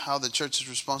how the church is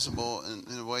responsible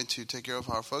in a way to take care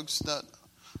of our folks that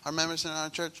are members in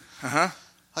our church. Uh-huh.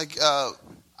 Like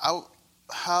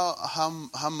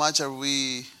how much are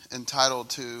we entitled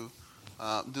to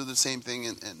do the same thing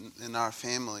in our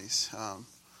families?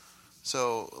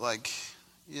 So, like,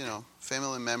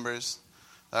 family members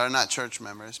that are not church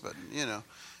members, but,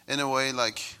 in a way,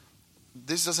 like,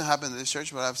 this doesn't happen in this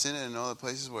church, but I've seen it in other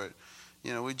places where,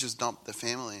 we just dump the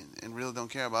family and really don't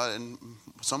care about it. And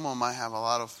someone might have a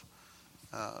lot of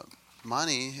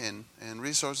money and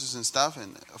resources and stuff,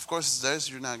 and of course it's theirs.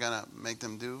 You're not going to make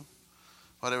them do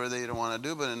whatever they don't want to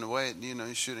do, but in a way,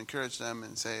 you should encourage them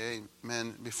and say, hey,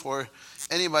 man, before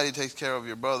anybody takes care of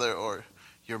your brother or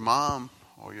your mom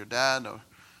or your dad or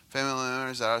family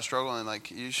members that are struggling, like,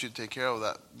 you should take care of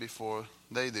that before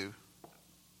they do.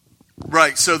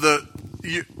 Right. So the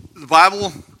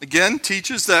Bible, again,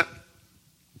 teaches that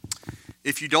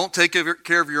if you don't take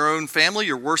care of your own family,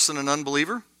 you're worse than an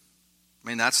unbeliever. I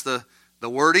mean, that's the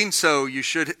wording. So you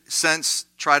should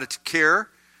try to care.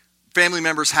 Family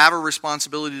members have a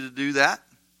responsibility to do that.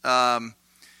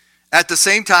 At the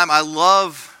same time,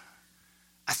 where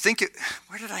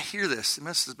did I hear this? It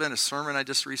must have been a sermon I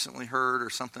just recently heard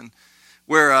or something,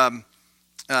 where, I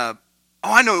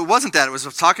know it wasn't that. It was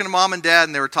talking to mom and dad,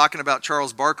 and they were talking about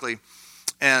Charles Barkley.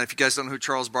 And if you guys don't know who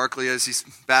Charles Barkley is, he's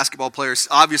a basketball player. He's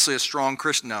obviously a strong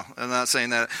Christian. No, I'm not saying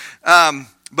that.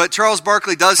 But Charles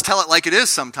Barkley does tell it like it is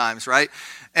sometimes, right?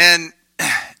 And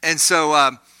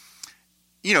so,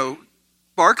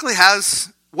 Barkley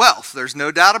has wealth. There's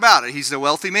no doubt about it. He's a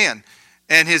wealthy man.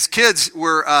 And his kids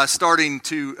were starting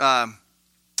to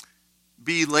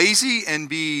be lazy and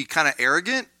be kind of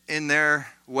arrogant in their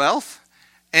wealth.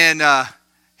 And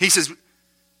he says,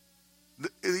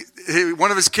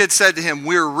 one of his kids said to him,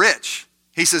 "We're rich."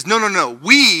 He says, No,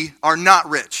 we are not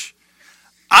rich.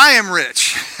 I am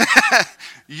rich.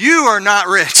 You are not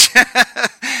rich.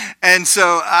 And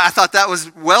so I thought that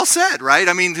was well said, right?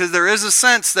 I mean, there is a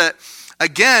sense that,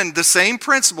 again, the same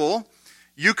principle,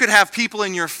 you could have people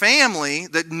in your family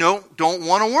that don't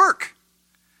want to work.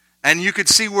 And you could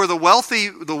see where the wealthy,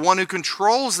 the one who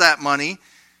controls that money,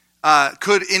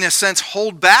 could, in a sense,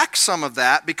 hold back some of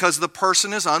that because the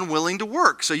person is unwilling to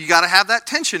work. So you got to have that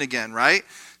tension again, right?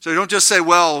 So you don't just say,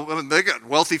 well, they got a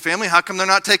wealthy family, how come they're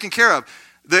not taken care of?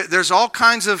 There's all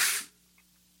kinds of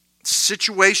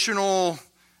situational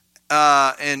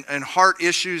and heart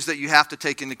issues that you have to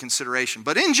take into consideration.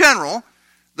 But in general,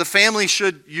 the family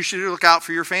you should look out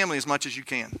for your family as much as you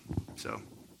can. So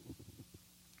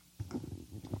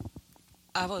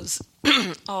I was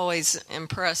always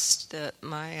impressed that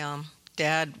my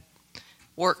dad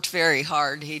worked very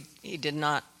hard. He did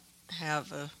not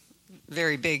have a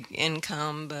very big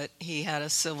income, but he had a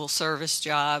civil service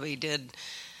job. He did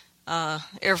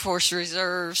Air Force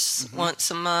Reserves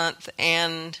once a month.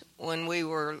 And when we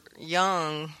were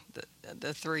young,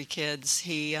 the three kids,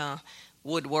 he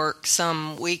would work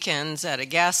some weekends at a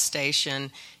gas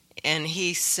station, and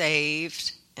he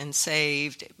saved and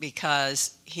saved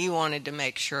because he wanted to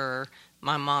make sure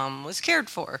my mom was cared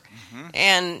for.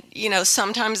 And,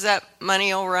 sometimes that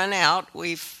money will run out.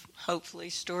 We've hopefully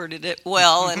stewarded it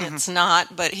well, and it's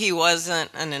not, but he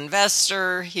wasn't an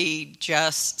investor. He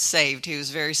just saved. He was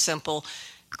very simple,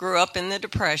 grew up in the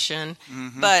Depression,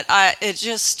 but it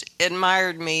just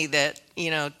admired me that,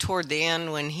 toward the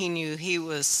end when he knew he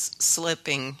was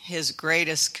slipping, his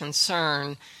greatest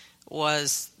concern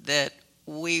was that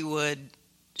we would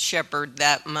shepherd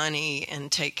that money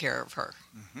and take care of her.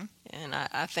 And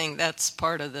I think that's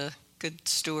part of the good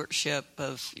stewardship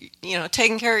of,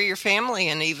 taking care of your family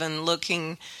and even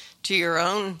looking to your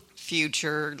own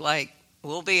future. Like,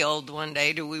 we'll be old one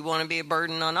day. Do we want to be a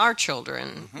burden on our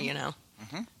children,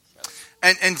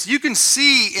 And you can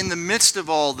see in the midst of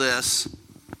all this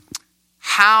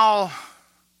how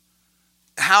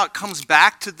it comes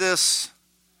back to this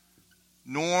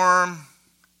norm,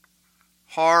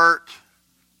 heart,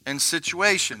 and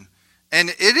situation. And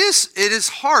it is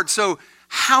hard. So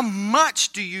how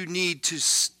much do you need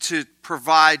to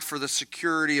provide for the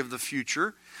security of the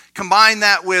future? Combine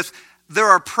that with there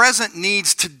are present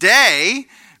needs today,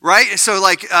 right? So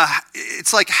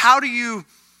it's like how do you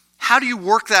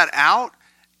work that out?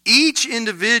 Each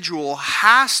individual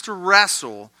has to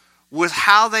wrestle with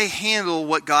how they handle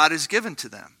what God has given to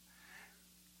them.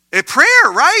 A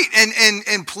prayer, right?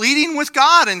 And pleading with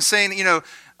God and saying,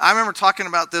 I remember talking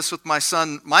about this with my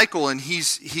son Michael, and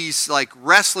he's like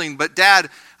wrestling, but Dad,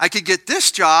 I could get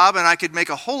this job and I could make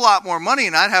a whole lot more money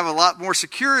and I'd have a lot more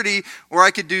security, or I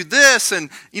could do this.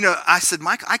 And, I said,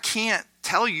 Mike, I can't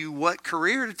tell you what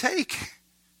career to take.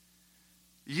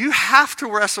 You have to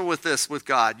wrestle with this with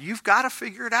God. You've got to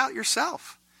figure it out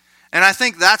yourself. And I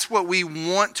think that's what we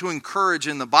want to encourage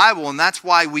in the Bible, and that's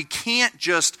why we can't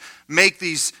just make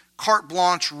these carte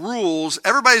blanche rules.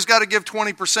 Everybody's got to give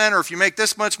 20%, or if you make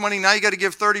this much money, now you got to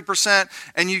give 30%,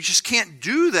 and you just can't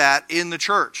do that in the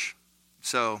church.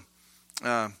 So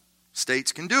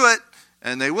states can do it,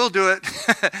 and they will do it.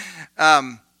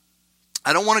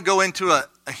 I don't want to go into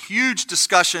a huge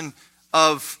discussion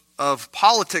of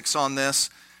politics on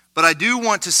this, but I do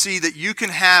want to see that you can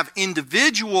have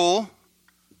individual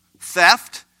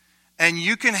theft, and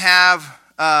you can have,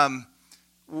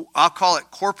 I'll call it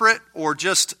corporate or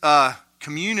just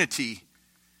community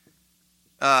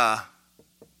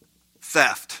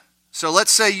theft. So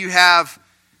let's say you have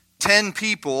 10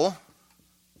 people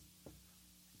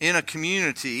in a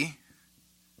community,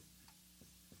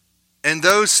 and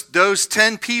those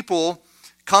 10 people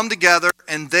come together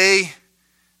and they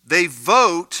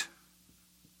vote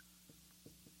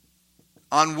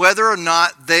on whether or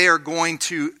not they are going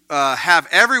to have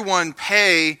everyone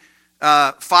pay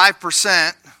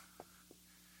 5%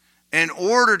 in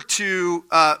order to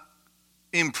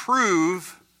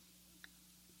improve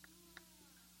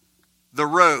the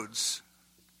roads.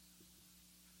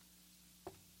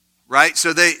 Right?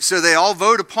 So they all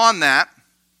vote upon that,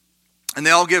 and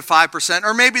they all give 5%,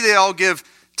 or maybe they all give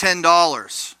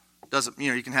 $10. Doesn't,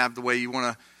 you can have the way you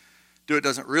want to do it,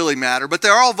 doesn't really matter, but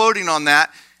they're all voting on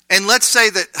that. And let's say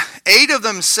that 8 of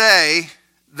them say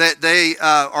that they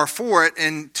are for it,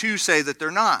 and 2 say that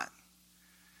they're not.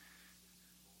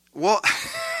 Well,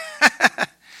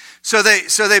 so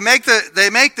they make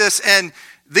this, and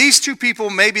these 2 people,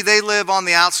 maybe they live on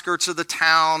the outskirts of the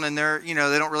town, and they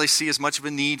don't really see as much of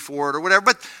a need for it or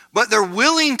whatever, but they're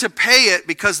willing to pay it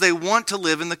because they want to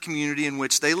live in the community in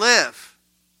which they live.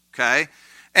 Okay?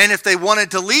 And if they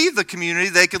wanted to leave the community,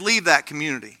 they could leave that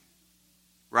community,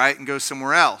 right, and go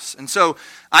somewhere else. And so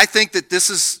I think that this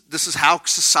is how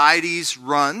societies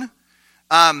run.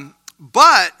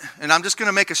 But, and I'm just going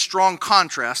to make a strong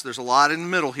contrast. There's a lot in the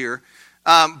middle here.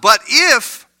 But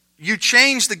if you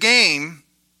change the game,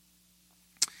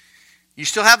 you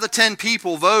still have the 10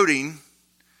 people voting,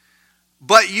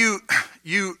 but you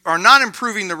are not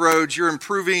improving the roads. You're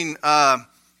improving.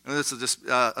 This is just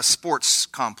a sports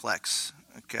complex.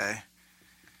 Okay.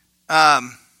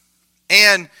 And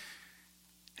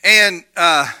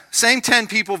same 10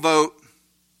 people vote,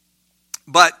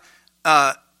 but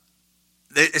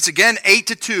it's again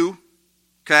 8-2,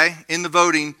 okay, in the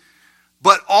voting.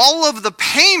 But all of the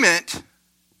payment,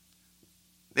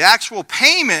 the actual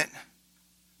payment,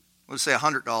 let's say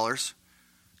 $100,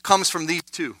 comes from these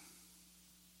 2.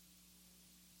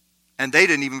 And they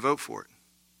didn't even vote for it.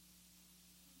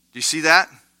 Do you see that?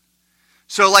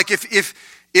 So like if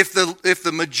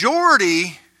the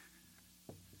majority,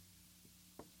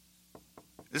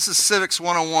 this is Civics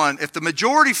 101, if the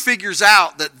majority figures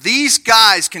out that these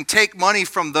guys can take money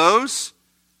from those,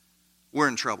 we're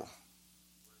in trouble.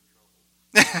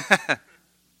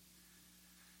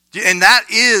 And that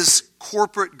is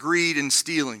corporate greed and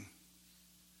stealing.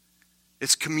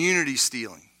 It's community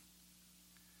stealing.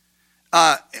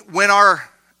 Again,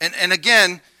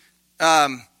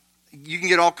 you can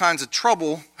get all kinds of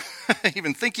trouble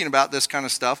even thinking about this kind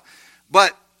of stuff.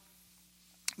 But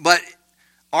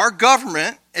our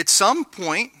government at some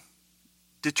point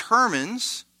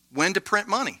determines when to print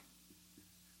money.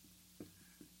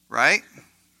 Right?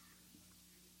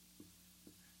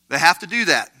 They have to do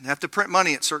that. They have to print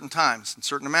money at certain times and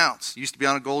certain amounts. It used to be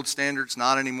on a gold standard. It's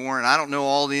not anymore. And I don't know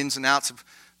all the ins and outs of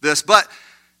this. But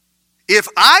if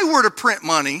I were to print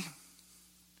money,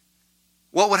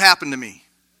 what would happen to me?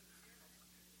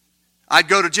 I'd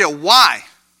go to jail. Why?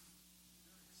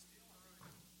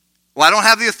 Well, I don't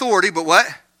have the authority, but what?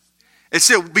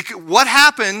 What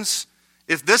happens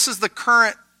if this is the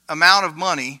current amount of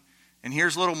money, and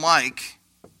here's little Mike,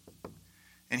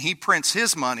 and he prints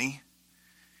his money,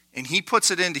 and he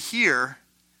puts it into here,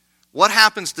 what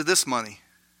happens to this money?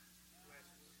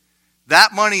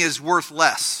 That money is worth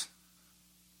less.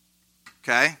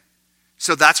 Okay?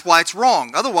 So that's why it's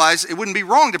wrong. Otherwise, it wouldn't be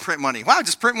wrong to print money. Wow,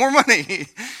 just print more money.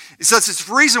 So it's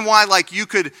the reason why, like, you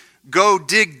could go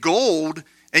dig gold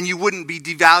and you wouldn't be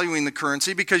devaluing the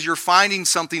currency because you're finding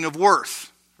something of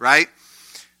worth, right?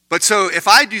 But so if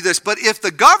I do this, but if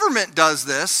the government does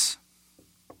this,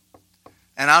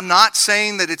 and I'm not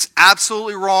saying that it's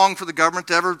absolutely wrong for the government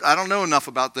to ever, I don't know enough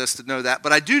about this to know that,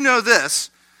 but I do know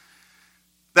this,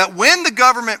 that when the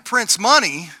government prints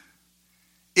money,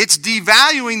 it's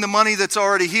devaluing the money that's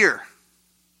already here.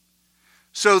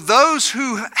 So those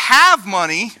who have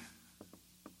money,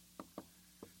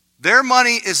 their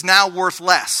money is now worth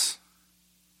less.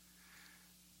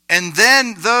 And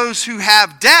then those who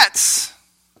have debts,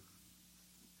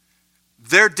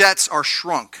 their debts are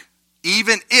shrunk,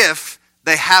 even if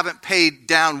they haven't paid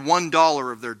down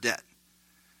 $1 of their debt.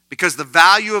 Because the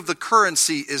value of the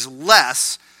currency is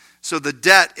less, so the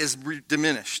debt is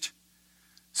diminished.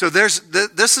 So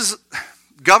this is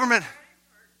government.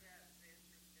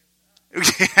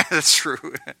 Yeah, that's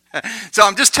true. So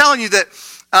I'm just telling you that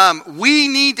we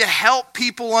need to help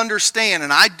people understand,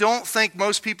 and I don't think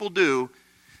most people do,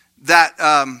 that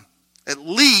at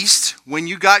least when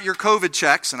you got your COVID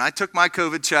checks, and I took my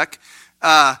COVID check,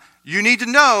 you need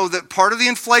to know that part of the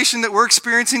inflation that we're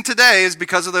experiencing today is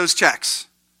because of those checks.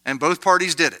 And both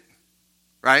parties did it,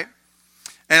 right?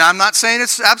 And I'm not saying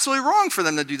it's absolutely wrong for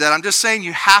them to do that. I'm just saying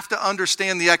you have to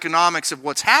understand the economics of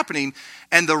what's happening.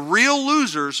 And the real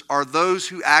losers are those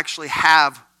who actually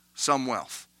have some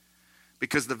wealth,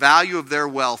 because the value of their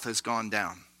wealth has gone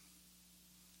down.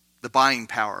 The buying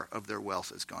power of their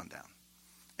wealth has gone down.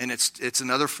 And it's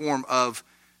another form of,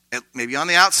 maybe on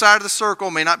the outside of the circle,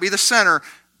 may not be the center,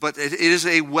 but it is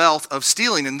a wealth of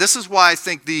stealing. And this is why I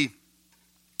think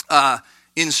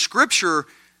in Scripture,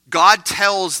 God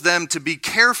tells them to be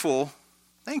careful.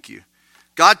 Thank you.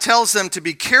 God tells them to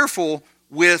be careful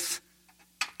with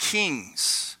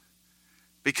kings,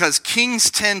 because kings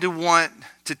tend to want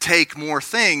to take more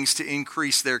things to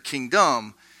increase their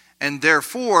kingdom, and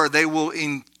therefore they will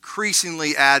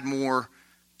increasingly add more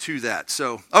to that.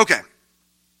 So, okay.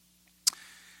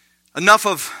 Enough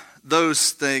of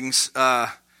those things.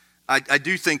 I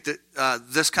do think that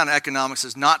this kind of economics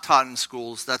is not taught in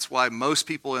schools. That's why most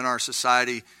people in our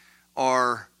society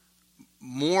are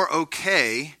more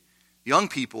okay, young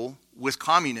people, with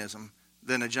communism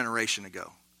than a generation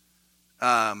ago.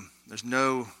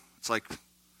 It's like,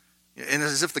 and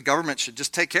as if the government should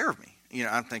just take care of me.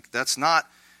 I think that's not,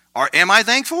 am I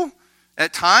thankful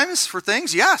at times for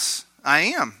things? Yes, I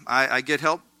am. I get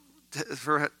help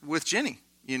with Jenny,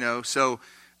 so,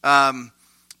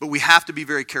 but we have to be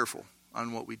very careful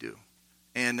on what we do.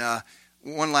 And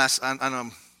one last,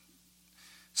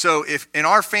 so if in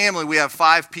our family we have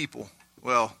 5 people,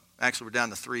 well, actually we're down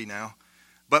to 3 now,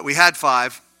 but we had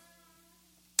 5,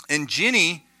 and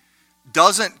Jenny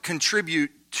doesn't contribute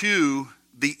to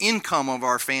the income of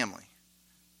our family.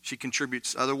 She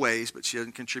contributes other ways, but she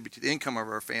doesn't contribute to the income of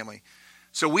our family.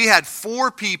 So we had 4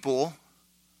 people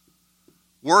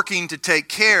working to take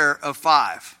care of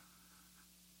 5.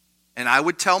 And I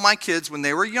would tell my kids when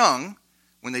they were young,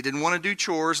 when they didn't want to do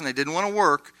chores and they didn't want to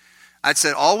work, I'd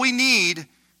say, all we need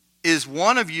is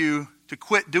one of you to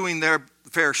quit doing their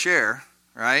fair share,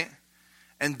 right?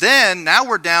 And then now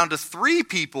we're down to 3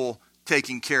 people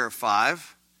taking care of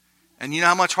 5. And you know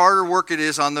how much harder work it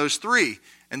is on those 3.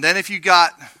 And then if you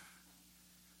got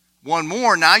one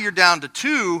more, now you're down to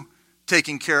 2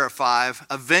 taking care of 5.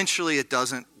 Eventually it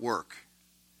doesn't work.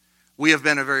 We have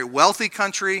been a very wealthy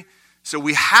country, so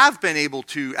we have been able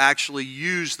to actually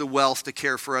use the wealth to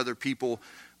care for other people.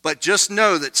 But just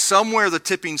know that somewhere the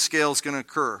tipping scale is going to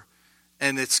occur,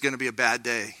 and it's going to be a bad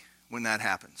day when that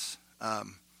happens.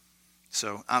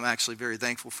 So I'm actually very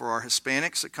thankful for our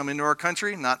Hispanics that come into our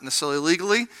country, not necessarily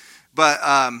legally, but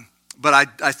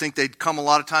I think they come a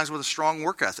lot of times with a strong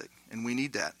work ethic, and we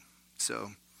need that.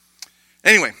 So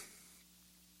anyway,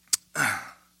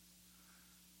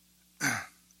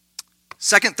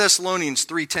 2 Thessalonians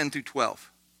 3:10 through 12.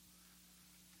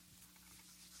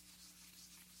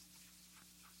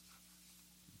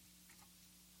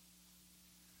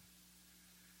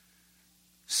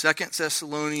 Second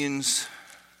Thessalonians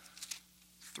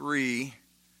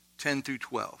 3:10 through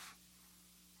 12.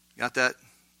 Got that,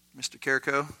 Mr.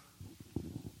 Carrico?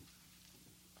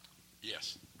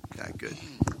 Yes. Okay, good.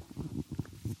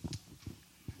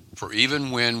 For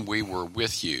even when we were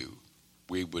with you,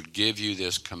 we would give you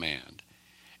this command.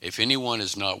 If anyone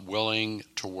is not willing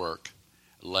to work,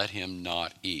 let him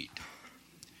not eat.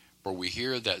 For we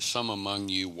hear that some among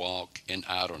you walk in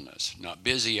idleness, not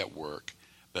busy at work,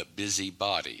 but busy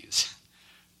bodies.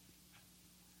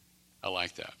 I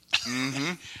like that.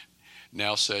 Mm-hmm.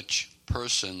 Now such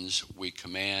persons we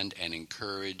command and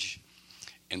encourage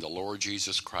in the Lord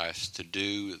Jesus Christ to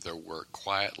do their work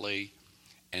quietly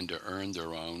and to earn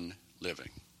their own living.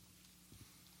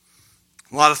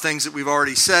 A lot of things that we've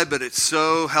already said, but it's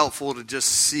so helpful to just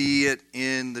see it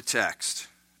in the text.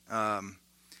 And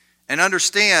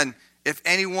understand, if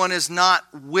anyone is not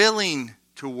willing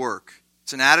to work,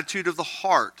 it's an attitude of the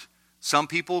heart. Some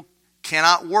people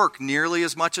cannot work nearly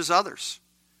as much as others.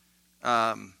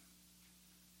 That's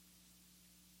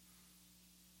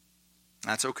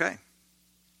okay.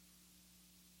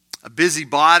 A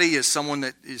busybody is someone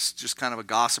that is just kind of a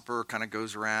gossiper, kind of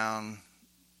goes around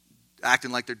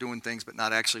acting like they're doing things but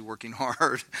not actually working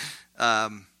hard.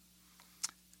 And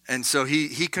so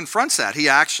he confronts that. He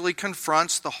actually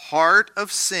confronts the heart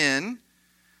of sin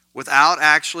without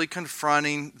actually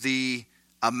confronting the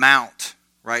amount,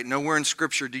 right? Nowhere in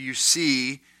Scripture do you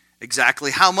see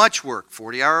exactly how much work,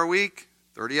 40-hour a week,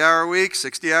 30-hour a week,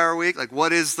 60-hour a week, like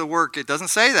what is the work? It doesn't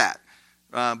say that.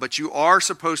 But you are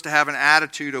supposed to have an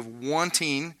attitude of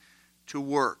wanting to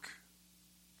work.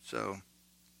 So,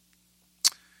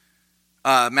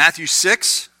 Matthew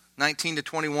 6, 19 to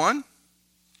 21.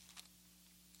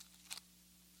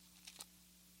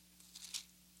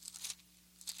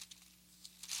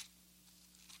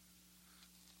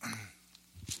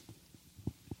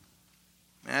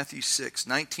 Matthew 6,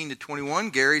 19 to 21.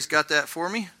 Gary's got that for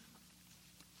me.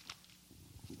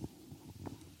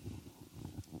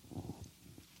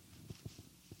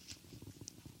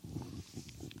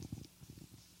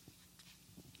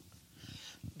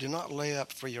 Do not lay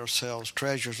up for yourselves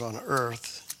treasures on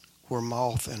earth where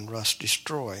moth and rust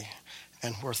destroy,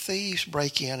 and where thieves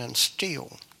break in and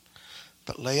steal.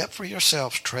 But lay up for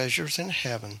yourselves treasures in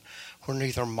heaven where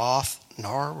neither moth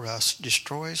nor rust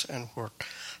destroys, and where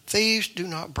thieves do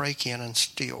not break in and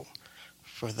steal.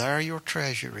 For there your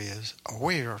treasure is, or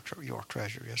where your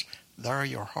treasure is, there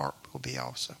your heart will be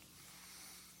also.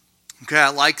 Okay, I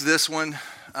like this one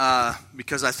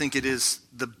because I think it is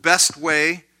the best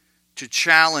way to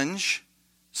challenge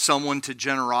someone to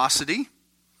generosity.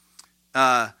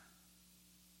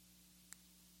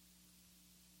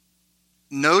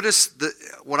 Notice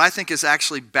what I think is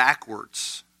actually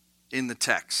backwards in the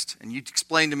text. And you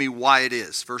explain to me why it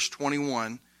is. Verse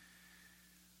 21,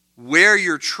 where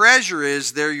your treasure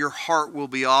is, there your heart will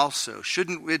be also.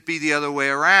 Shouldn't it be the other way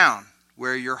around?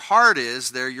 Where your heart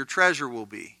is, there your treasure will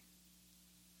be.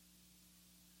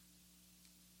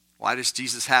 Why does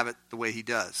Jesus have it the way he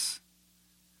does?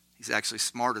 He's actually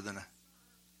smarter than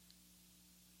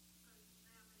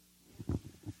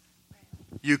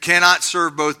You cannot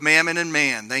serve both mammon and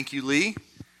man. Thank you, Lee.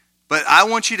 But I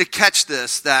want you to catch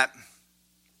this, that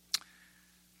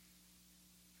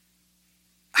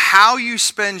how you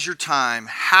spend your time,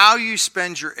 how you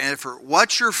spend your effort,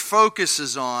 what your focus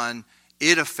is on,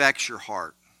 it affects your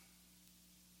heart.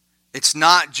 It's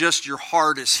not just your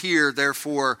heart is here,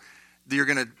 therefore you're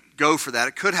going to go for that.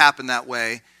 It could happen that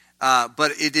way,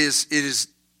 but it is.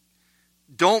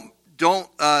 Don't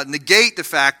negate the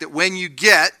fact that when you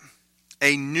get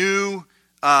a new,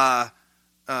 let's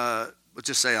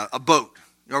just say a boat.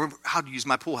 How to use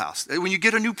my pool house. When you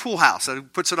get a new pool house,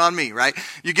 that puts it on me, right?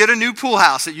 You get a new pool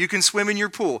house that you can swim in your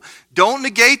pool. Don't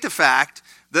negate the fact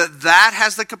that that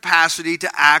has the capacity to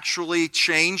actually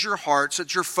change your heart so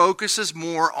that your focus is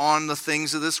more on the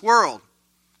things of this world.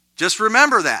 Just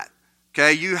remember that,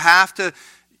 okay? You have to,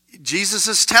 Jesus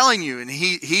is telling you, and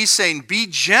he's saying, be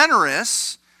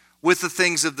generous with the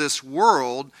things of this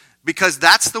world because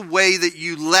that's the way that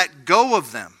you let go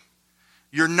of them.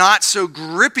 You're not so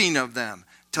gripping of them.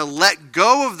 To let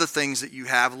go of the things that you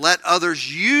have, let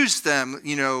others use them,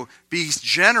 be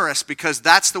generous because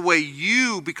that's the way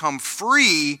you become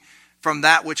free from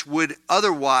that which would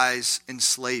otherwise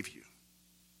enslave you.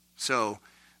 So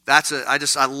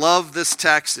I love this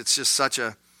text. It's just such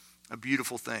a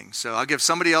beautiful thing. So I'll give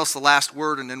somebody else the last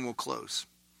word and then we'll close.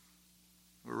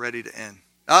 We're ready to end.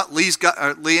 Leanne's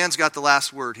got the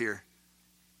last word here.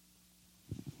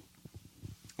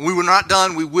 We were not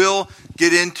done. We will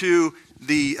get into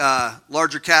the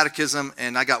larger catechism,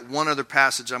 and I got one other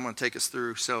passage I'm going to take us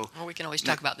through. So, well, we can always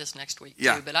talk about this next week,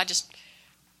 yeah. too. But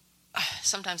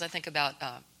sometimes I think about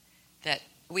that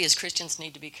we as Christians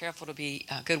need to be careful to be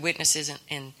good witnesses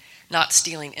in not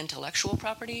stealing intellectual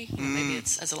property. Maybe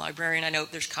it's, as a librarian, I know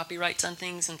there's copyrights on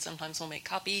things, and sometimes we'll make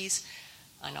copies.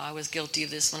 I know I was guilty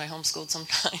of this when I homeschooled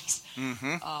sometimes.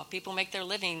 People make their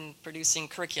living producing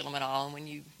curriculum and all, and when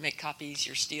you make copies,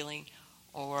 you're stealing.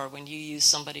 Or when you use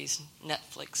somebody's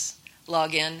Netflix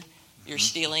login, you're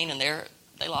stealing, and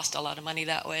they lost a lot of money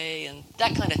that way, and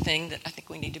that kind of thing that I think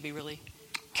we need to be really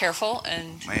careful.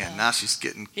 And man, now she's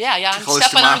getting I'm close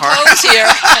stepping to my on heart. Toes here.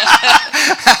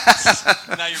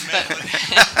 Now you're mad.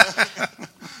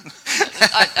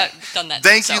 I've done that.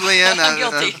 Thank you, Leanne. I'm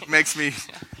guilty. That makes me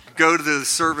go to the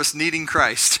service needing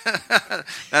Christ.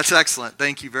 That's excellent.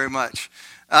 Thank you very much.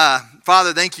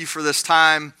 Father, thank you for this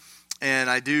time.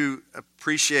 And I do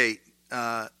appreciate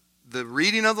the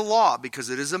reading of the law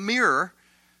because it is a mirror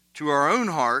to our own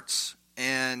hearts,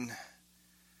 and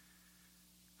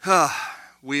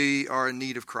we are in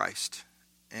need of Christ.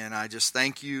 And I just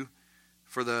thank you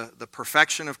for the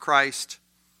perfection of Christ.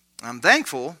 I'm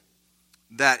thankful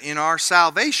that in our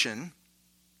salvation,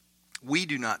 we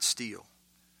do not steal,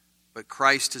 but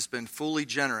Christ has been fully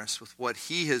generous with what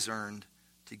he has earned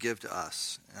to give to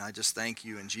us. And I just thank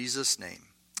you in Jesus' name.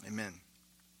 Amen.